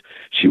fluids.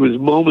 She was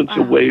moments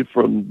away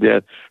from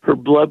death. Her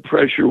blood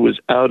pressure was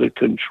out of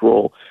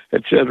control,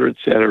 et cetera, et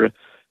cetera.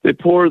 They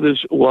pour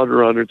this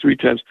water on her 3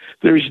 times.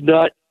 There's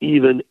not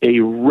even a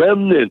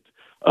remnant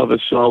of a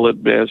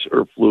solid mass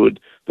or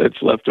fluid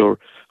that's left over.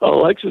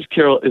 Alexis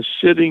Carrel is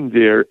sitting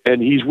there,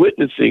 and he's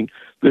witnessing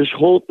this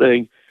whole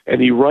thing,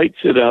 and he writes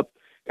it up.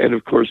 And,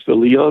 of course, the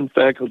Lyon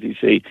faculty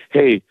say,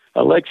 hey,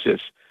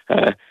 Alexis,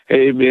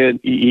 hey,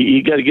 man,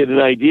 you got to get an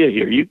idea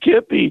here. You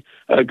can't be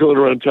going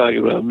around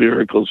talking about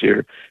miracles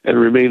here and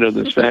remain on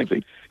this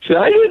faculty. So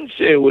I didn't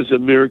say it was a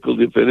miracle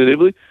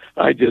definitively.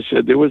 I just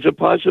said there was a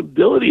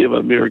possibility of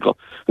a miracle.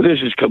 And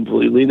this is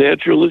completely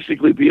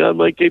naturalistically beyond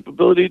my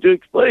capability to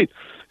explain.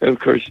 And, of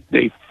course,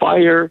 they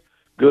fire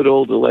good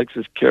old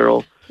Alexis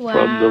Carrel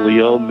from the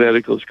Lyon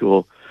Medical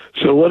School.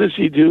 So what does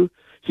he do?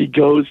 He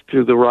goes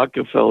to the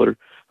Rockefeller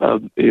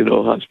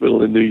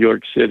hospital in New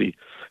York City.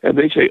 And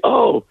they say,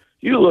 oh,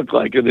 you look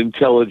like an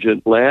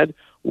intelligent lad.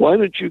 Why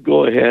don't you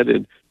go ahead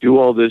and do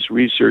all this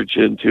research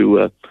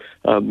into,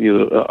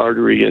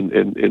 artery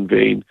and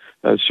vein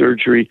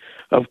surgery?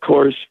 Of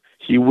course,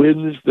 he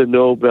wins the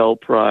Nobel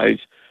Prize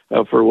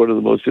for one of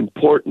the most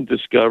important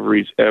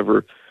discoveries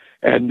ever.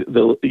 And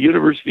the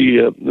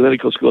University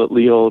Medical School at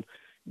Lyon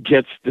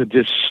gets the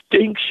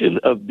distinction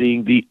of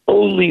being the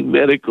only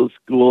medical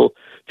school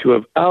to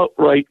have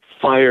outright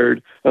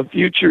fired a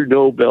future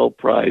Nobel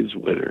Prize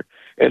winner.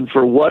 And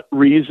for what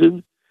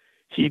reason?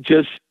 He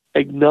just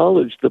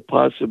acknowledged the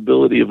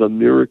possibility of a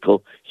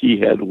miracle he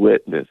had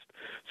witnessed.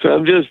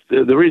 So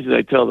the reason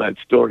I tell that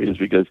story is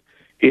because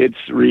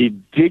it's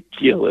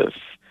ridiculous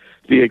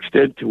the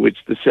extent to which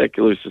the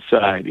secular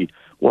society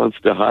wants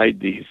to hide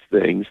these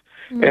things.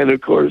 Mm-hmm. And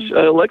of course,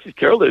 Alexis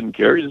Carrel didn't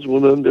care. He just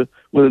went on to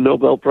win a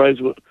Nobel Prize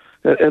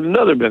at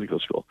another medical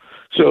school.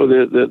 So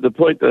the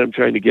point that I'm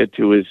trying to get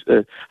to is,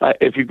 I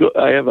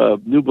have a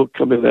new book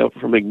coming out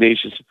from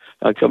Ignatius,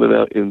 coming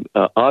out in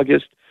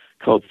August,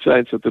 called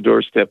Science at the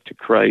Doorstep to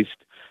Christ.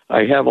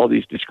 I have all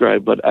these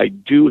described, but I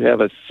do have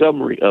a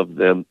summary of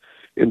them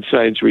in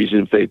Science, Reason,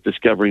 and Faith,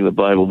 Discovering the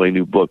Bible, my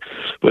new book.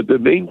 But the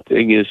main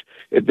thing is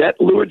that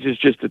Lourdes is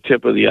just the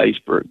tip of the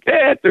iceberg.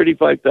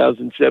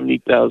 35,000,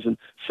 70,000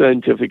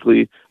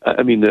 scientifically,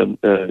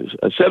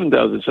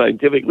 7,000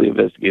 scientifically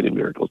investigated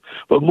miracles,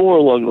 but more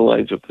along the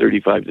lines of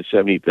 35 to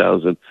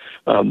 70,000,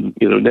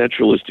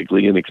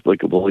 naturalistically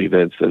inexplicable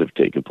events that have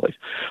taken place.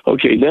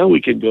 Okay, now we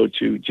can go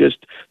to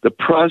just the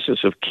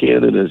process of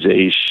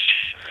canonization.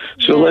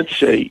 So let's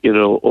say,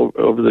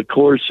 over the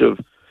course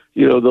of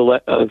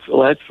the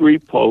last three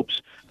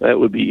popes, that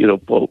would be,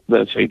 Pope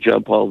St.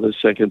 John Paul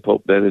II,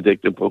 Pope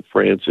Benedict, and Pope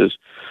Francis.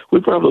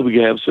 We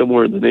probably have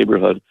somewhere in the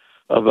neighborhood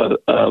of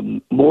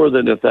more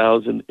than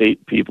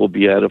 1,008 people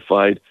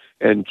beatified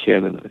and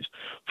canonized.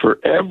 For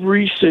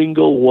every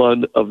single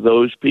one of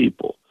those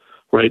people,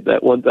 right,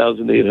 that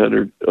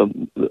 1,800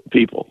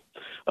 people,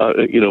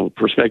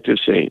 prospective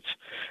saints,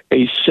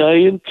 a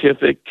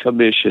scientific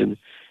commission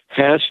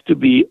has to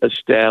be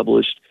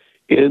established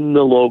in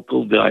the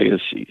local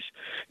diocese.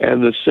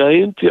 And the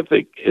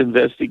scientific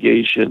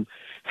investigation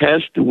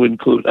has to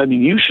include,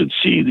 you should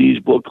see these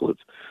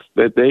booklets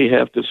that they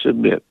have to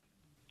submit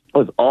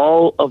with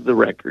all of the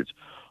records,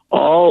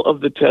 all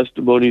of the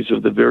testimonies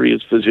of the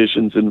various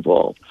physicians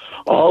involved,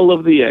 all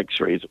of the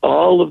x-rays,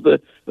 all of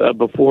the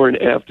before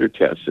and after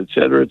tests, et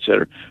cetera, et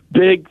cetera.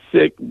 Big,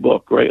 thick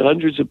book, right?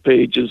 Hundreds of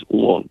pages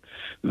long.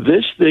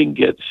 This thing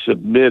gets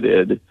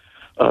submitted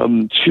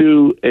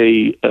to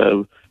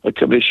a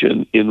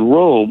commission in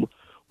Rome,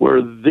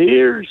 where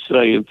their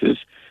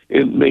scientists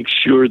make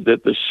sure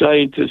that the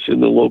scientists in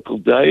the local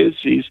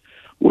diocese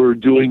were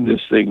doing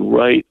this thing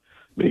right,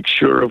 make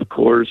sure, of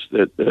course,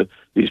 that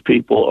these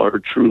people are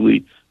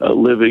truly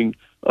living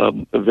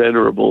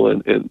venerable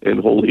and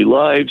holy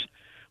lives,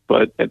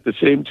 but at the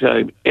same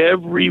time,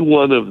 every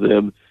one of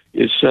them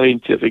is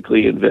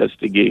scientifically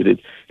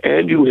investigated,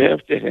 and you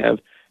have to have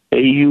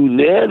a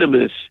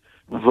unanimous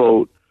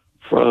vote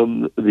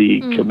from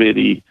the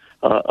committee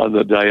on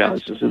the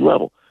diocesan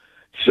level.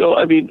 So,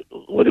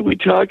 what are we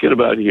talking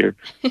about here?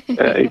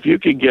 If you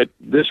can get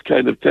this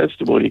kind of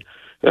testimony,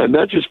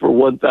 not just for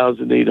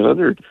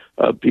 1,800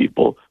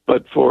 people,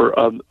 but for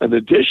an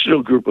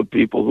additional group of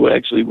people who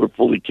actually were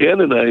fully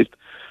canonized,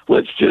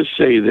 let's just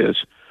say this.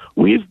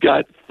 We've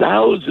got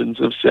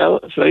thousands of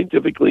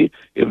scientifically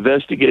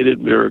investigated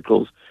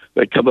miracles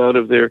that come out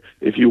of there.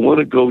 If you want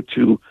to go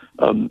to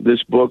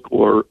this book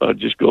or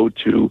just go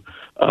to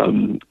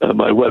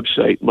my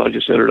website,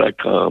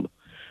 magicenter.com,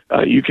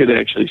 you can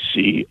actually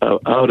see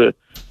how to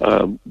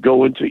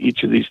go into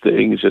each of these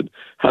things and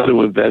how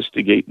to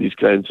investigate these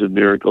kinds of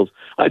miracles.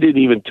 I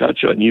didn't even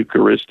touch on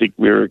Eucharistic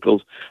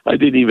miracles. I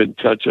didn't even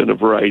touch on a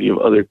variety of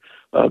other,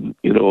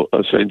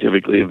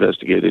 scientifically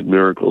investigated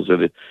miracles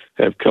that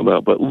have come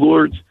out. But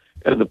Lourdes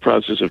and the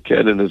process of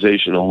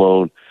canonization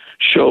alone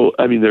show,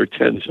 there are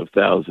tens of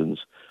thousands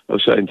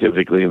of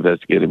scientifically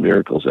investigated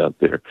miracles out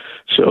there.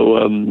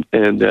 So,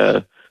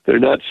 they're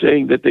not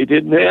saying that they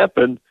didn't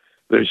happen.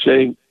 They're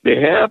saying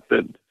they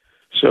happened.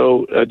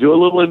 So do a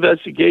little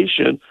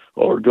investigation,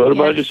 or go to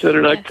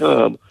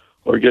magicenter.com,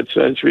 or get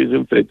Science, Reason,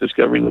 and Faith,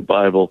 Discovering the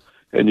Bible,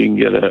 and you can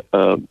get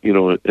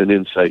an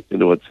insight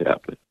into what's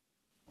happening.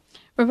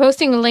 We're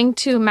posting a link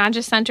to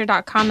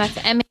magicenter.com. That's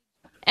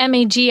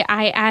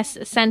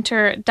MAGIS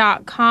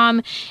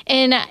center.com.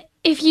 And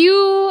if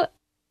you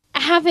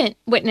haven't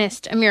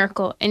witnessed a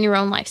miracle in your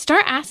own life,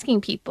 start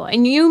asking people.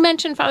 And you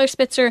mentioned, Father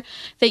Spitzer,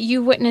 that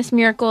you witnessed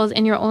miracles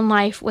in your own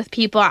life with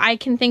people. I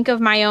can think of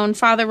my own.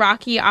 Father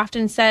Rocky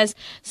often says,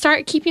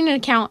 start keeping an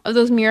account of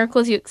those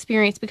miracles you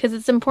experience, because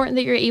it's important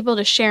that you're able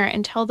to share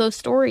and tell those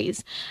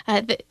stories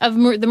of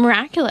the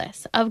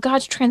miraculous, of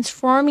God's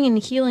transforming and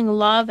healing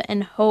love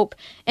and hope,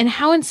 and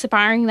how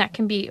inspiring that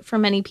can be for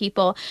many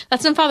people.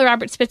 That's from Father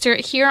Robert Spitzer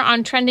here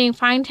on Trending.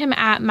 Find him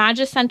at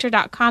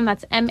magicenter.com.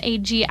 That's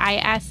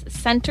MAGIS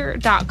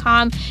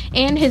center.com,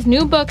 and his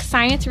new book,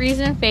 Science,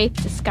 Reason, and Faith,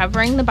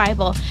 Discovering the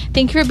Bible.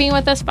 Thank you for being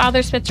with us,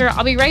 Father Spitzer.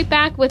 I'll be right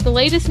back with the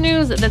latest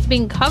news that's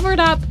being covered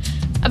up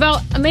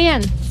about a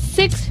man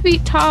 6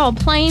 feet tall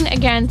playing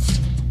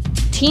against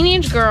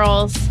teenage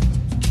girls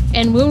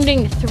and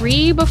wounding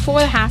 3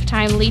 before the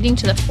halftime, leading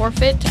to the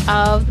forfeit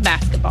of the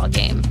basketball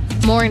game.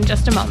 More in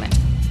just a moment.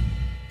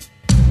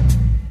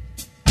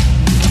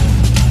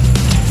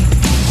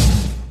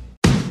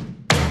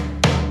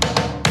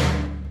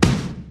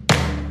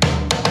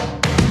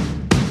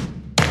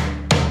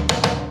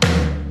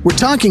 We're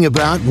talking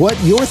about what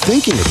you're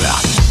thinking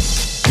about.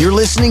 You're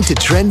listening to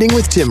Trending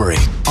with Timmerie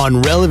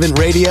on Relevant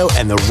Radio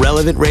and the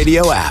Relevant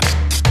Radio app.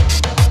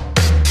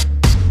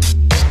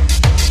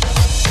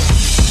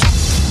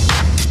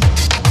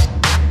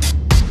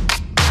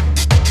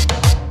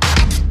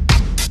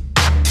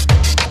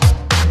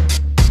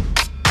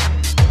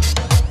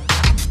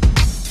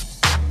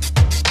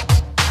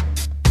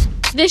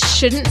 This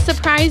shouldn't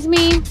surprise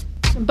me,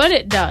 but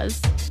it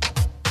does.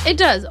 It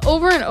does,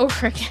 over and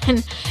over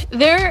again.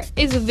 There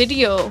is a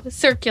video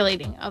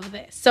circulating of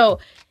this. So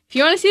if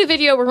you want to see the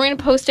video, we're going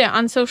to post it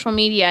on social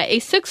media.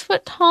 A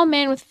 6-foot-tall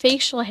man with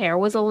facial hair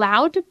was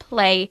allowed to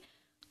play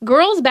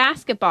girls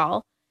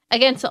basketball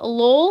against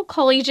Lowell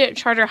Collegiate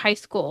Charter High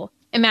School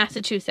in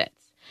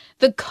Massachusetts.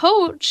 The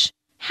coach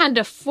had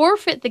to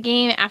forfeit the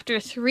game after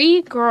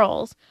 3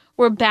 girls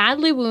were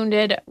badly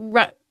wounded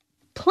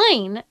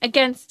playing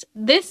against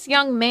this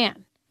young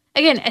man.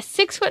 Again, a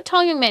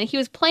 6-foot-tall young man. He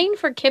was playing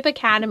for KIPP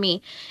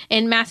Academy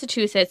in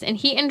Massachusetts, and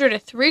he injured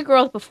 3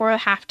 girls before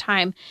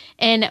halftime.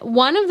 And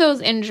one of those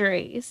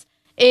injuries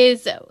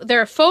is,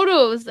 there are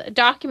photos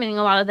documenting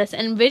a lot of this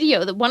and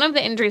video, that one of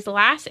the injuries, the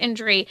last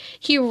injury,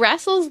 he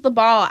wrestles the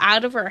ball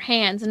out of her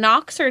hands,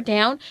 knocks her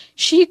down.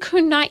 She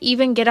could not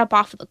even get up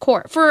off of the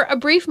court. For a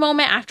brief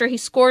moment after he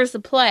scores the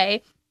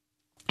play,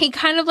 he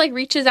kind of like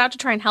reaches out to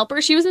try and help her.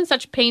 She was in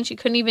such pain she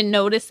couldn't even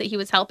notice that he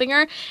was helping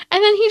her. And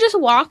then he just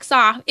walks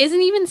off,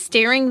 isn't even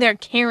staring there,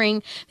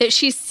 caring that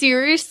she's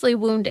seriously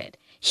wounded.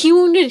 He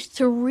wounded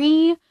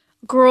 3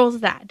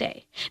 girls that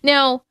day.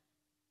 Now,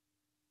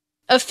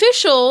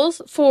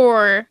 officials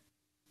for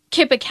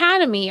KIPP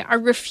Academy are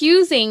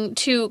refusing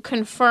to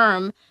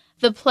confirm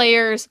the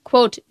player's,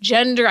 quote,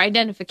 gender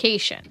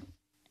identification.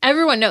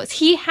 Everyone knows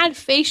he had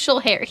facial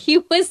hair. He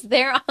was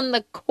there on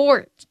the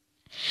court.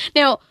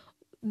 Now,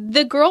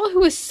 the girl who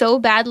was so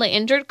badly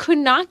injured could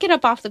not get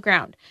up off the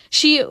ground.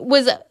 She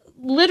was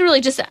literally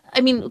just,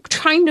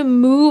 trying to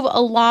move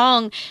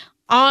along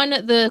on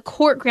the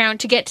court ground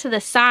to get to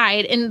the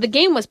side, and the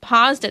game was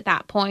paused at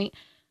that point.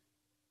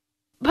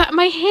 But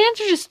my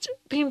hands are just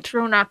being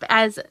thrown up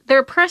as there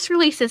are press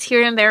releases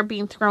here and there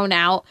being thrown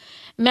out.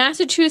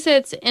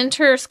 Massachusetts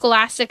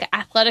Interscholastic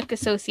Athletic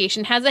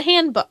Association has a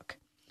handbook,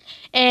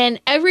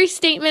 and every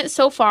statement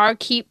so far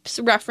keeps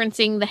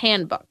referencing the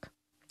handbook.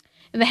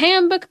 And the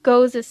handbook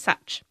goes as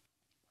such.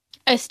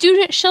 A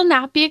student shall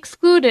not be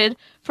excluded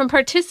from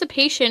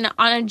participation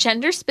on a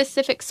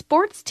gender-specific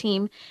sports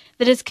team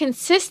that is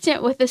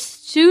consistent with the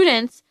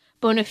student's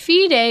bona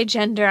fide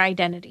gender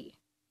identity.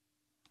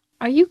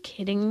 Are you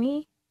kidding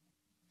me?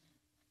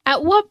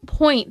 At what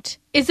point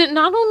is it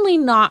not only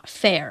not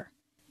fair,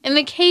 in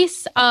the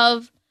case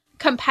of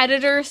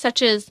competitors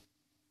such as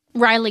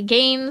Riley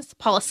Gaines,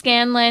 Paula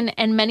Scanlon,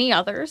 and many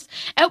others,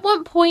 at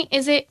what point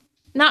is it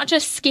not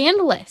just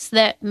scandalous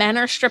that men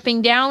are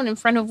stripping down in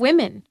front of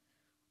women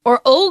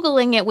or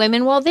ogling at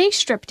women while they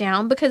strip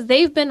down because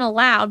they've been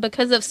allowed,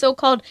 because of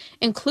so-called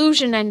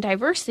inclusion and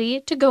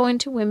diversity, to go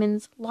into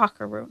women's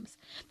locker rooms,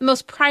 the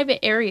most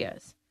private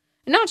areas,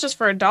 not just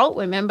for adult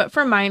women, but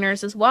for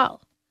minors as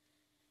well.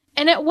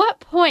 And at what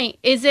point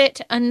is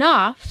it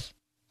enough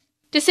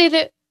to say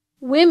that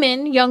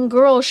women, young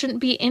girls, shouldn't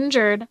be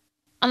injured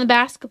on the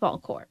basketball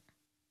court?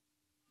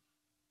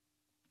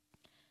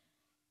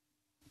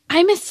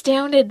 I'm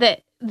astounded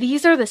that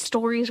these are the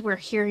stories we're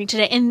hearing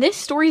today, and this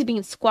story is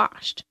being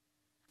squashed.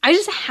 I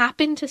just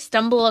happened to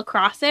stumble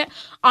across it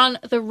on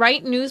the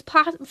right news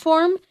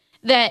platform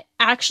that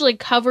actually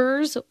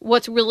covers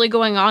what's really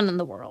going on in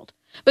the world.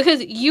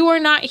 Because you are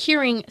not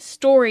hearing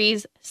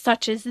stories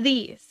such as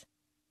these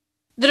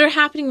that are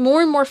happening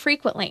more and more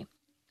frequently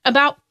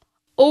about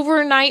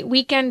overnight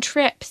weekend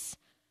trips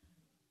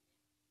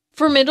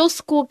for middle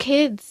school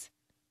kids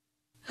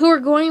who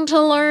are going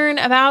to learn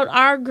about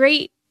our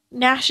great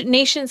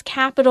nation's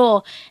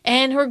capital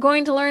and who are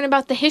going to learn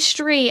about the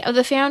history of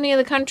the founding of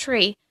the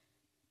country.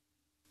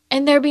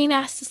 And they're being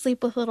asked to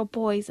sleep with little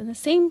boys in the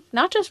same,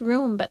 not just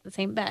room, but the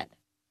same bed,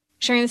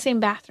 sharing the same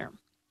bathroom.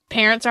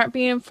 Parents aren't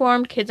being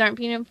informed. Kids aren't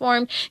being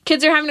informed.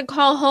 Kids are having to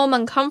call home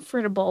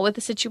uncomfortable with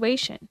the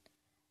situation.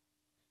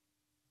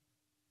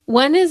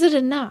 When is it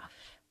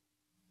enough?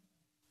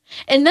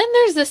 And then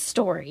there's this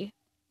story.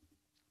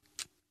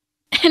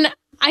 And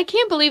I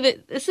can't believe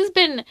it. This has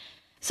been...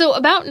 So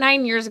about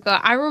 9 years ago,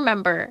 I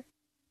remember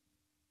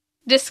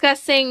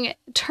discussing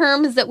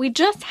terms that we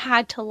just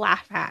had to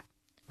laugh at.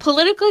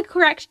 Politically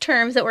correct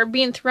terms that were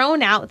being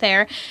thrown out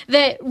there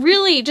that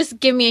really just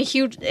give me a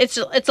huge... It's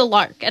a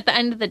lark at the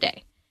end of the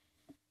day.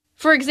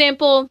 For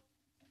example,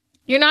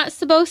 you're not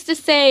supposed to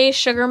say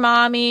sugar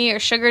mommy or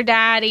sugar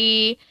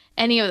daddy,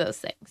 any of those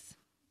things.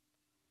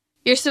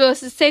 You're supposed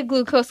to say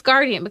glucose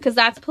guardian because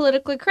that's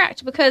politically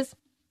correct. Because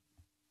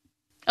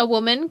a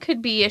woman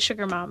could be a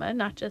sugar mama,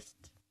 not just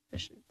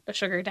a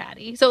sugar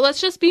daddy. So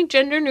let's just be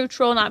gender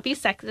neutral, not be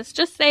sexist.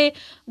 Just say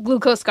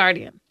glucose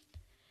guardian.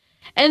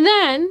 And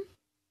then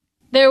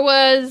there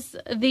was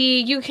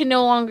you can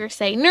no longer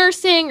say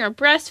nursing or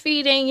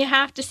breastfeeding. You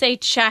have to say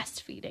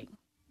chest feeding.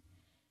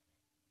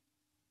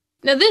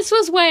 Now, this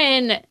was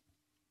when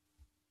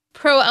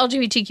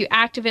pro-LGBTQ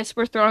activists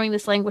were throwing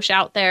this language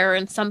out there,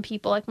 and some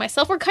people like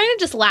myself were kind of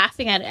just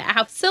laughing at it,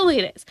 how silly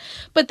it is.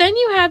 But then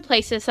you had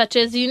places such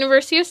as the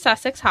University of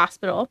Sussex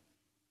Hospital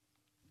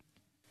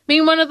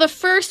being one of the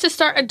first to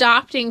start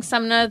adopting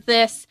some of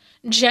this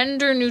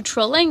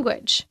gender-neutral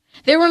language.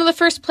 They were one of the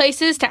first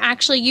places to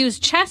actually use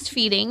chest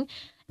feeding,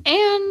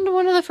 and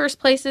one of the first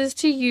places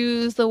to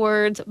use the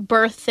words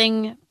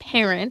birthing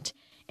parent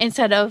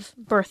instead of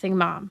birth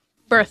mom.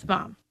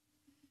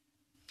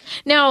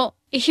 Now,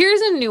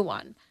 here's a new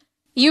one.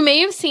 You may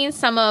have seen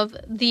some of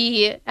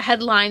the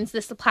headlines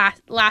this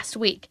last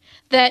week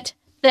that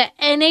the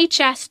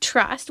NHS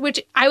Trust,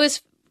 which I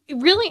was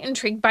really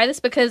intrigued by this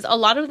because a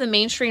lot of the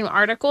mainstream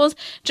articles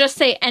just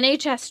say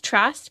NHS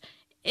Trust.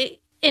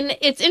 And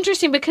it's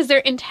interesting because they're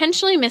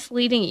intentionally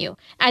misleading you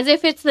as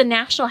if it's the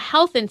National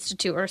Health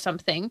Institute or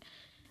something.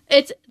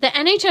 It's the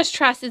NHS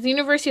Trust is the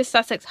University of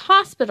Sussex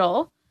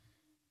Hospital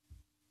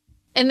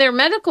and their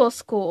medical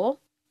school,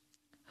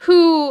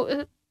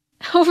 who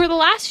over the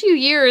last few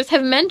years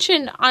have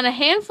mentioned on a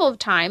handful of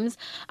times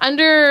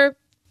under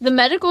the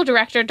medical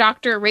director,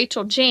 Dr.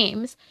 Rachel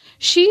James,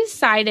 she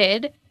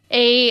cited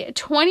a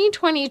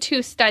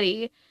 2022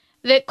 study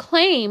that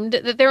claimed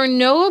that there were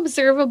no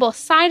observable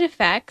side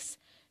effects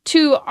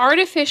to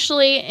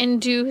artificially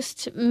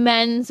induced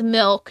men's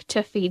milk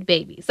to feed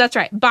babies. That's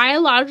right,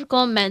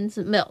 biological men's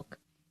milk.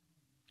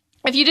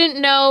 If you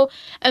didn't know,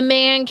 a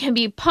man can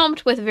be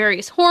pumped with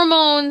various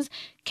hormones,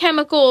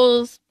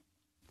 chemicals,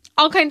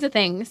 all kinds of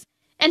things,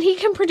 and he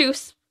can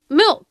produce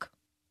milk.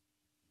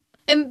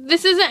 And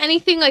this isn't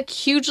anything like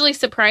hugely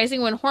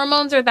surprising. When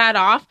hormones are that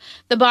off,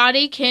 the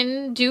body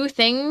can do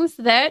things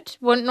that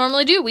wouldn't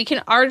normally do. We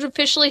can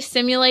artificially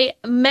simulate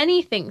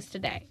many things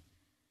today.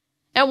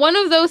 And one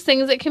of those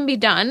things that can be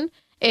done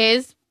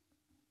is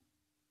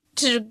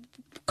to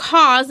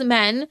cause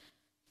men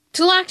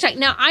to lactate.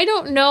 Now, I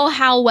don't know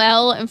how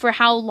well and for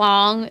how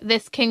long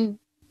this can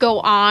go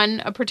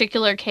on a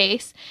particular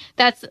case.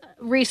 That's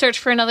research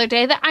for another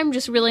day that I'm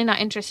just really not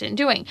interested in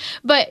doing.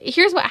 But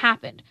here's what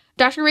happened.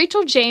 Dr.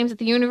 Rachel James at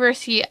the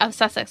University of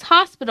Sussex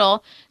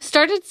Hospital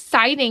started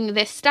citing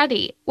this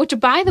study, which,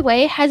 by the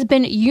way, has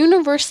been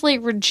universally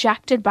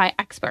rejected by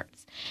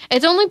experts.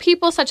 It's only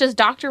people such as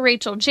Dr.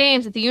 Rachel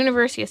James at the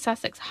University of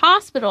Sussex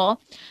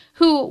Hospital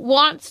who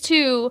wants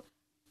to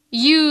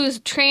use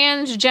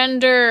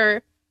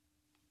transgender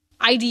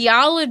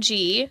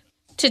ideology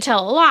to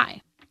tell a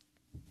lie.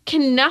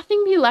 Can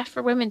nothing be left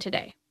for women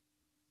today?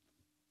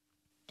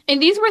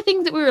 And these were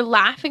things that we were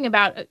laughing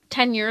about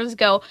 10 years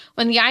ago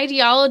when the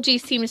ideology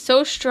seemed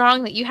so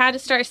strong that you had to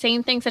start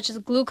saying things such as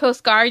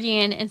glucose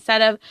guardian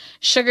instead of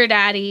sugar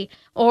daddy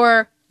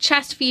or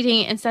chest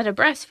feeding instead of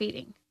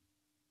breastfeeding.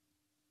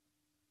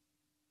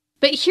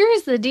 But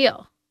here's the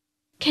deal.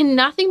 Can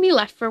nothing be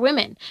left for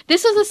women?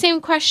 This was the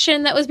same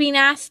question that was being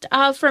asked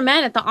for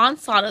men at the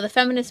onslaught of the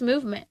feminist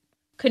movement.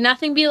 Could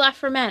nothing be left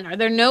for men? Are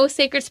there no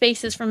sacred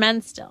spaces for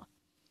men still?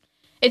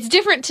 It's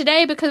different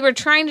today because we're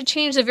trying to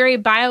change the very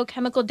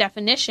biochemical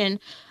definition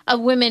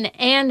of women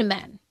and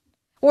men.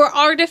 We're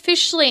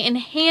artificially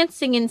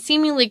enhancing and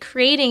seemingly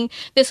creating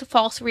this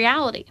false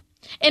reality.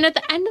 And at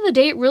the end of the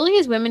day, it really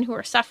is women who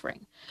are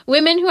suffering.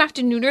 Women who have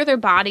to neuter their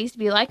bodies to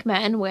be like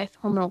men with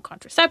hormonal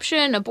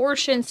contraception,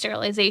 abortion,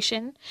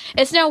 sterilization.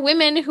 It's now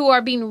women who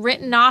are being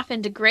written off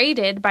and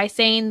degraded by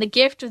saying the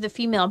gift of the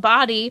female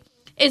body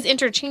is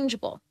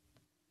interchangeable.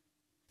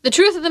 The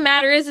truth of the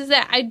matter is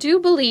that I do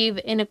believe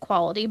in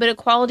equality, but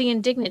equality in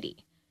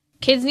dignity.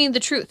 Kids need the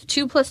truth.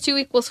 2 +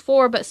 2 =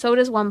 4, but so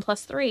does 1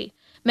 + 3.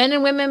 Men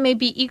and women may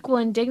be equal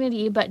in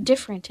dignity, but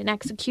different in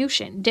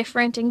execution,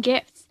 different in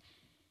gifts.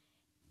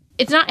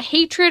 It's not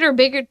hatred or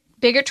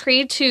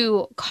bigotry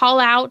to call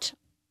out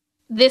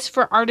this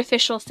for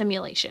artificial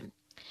simulation.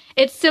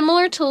 It's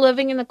similar to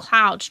living in the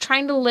clouds,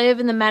 trying to live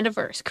in the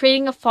metaverse,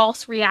 creating a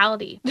false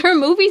reality. There are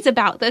movies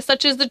about this,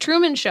 such as The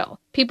Truman Show.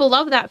 People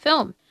love that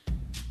film.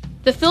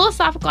 The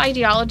philosophical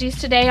ideologies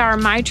today are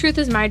my truth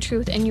is my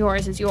truth and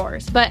yours is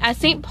yours. But as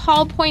St.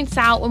 Paul points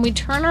out, when we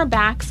turn our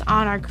backs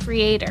on our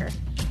Creator,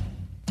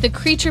 the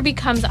creature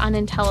becomes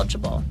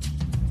unintelligible.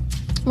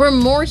 We're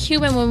more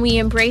human when we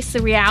embrace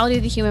the reality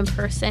of the human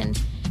person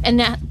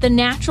and the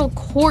natural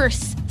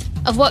course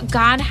of what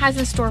God has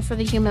in store for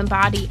the human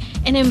body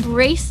and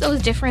embrace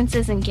those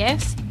differences and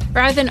gifts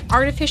rather than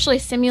artificially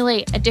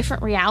simulate a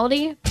different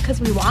reality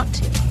because we want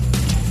to.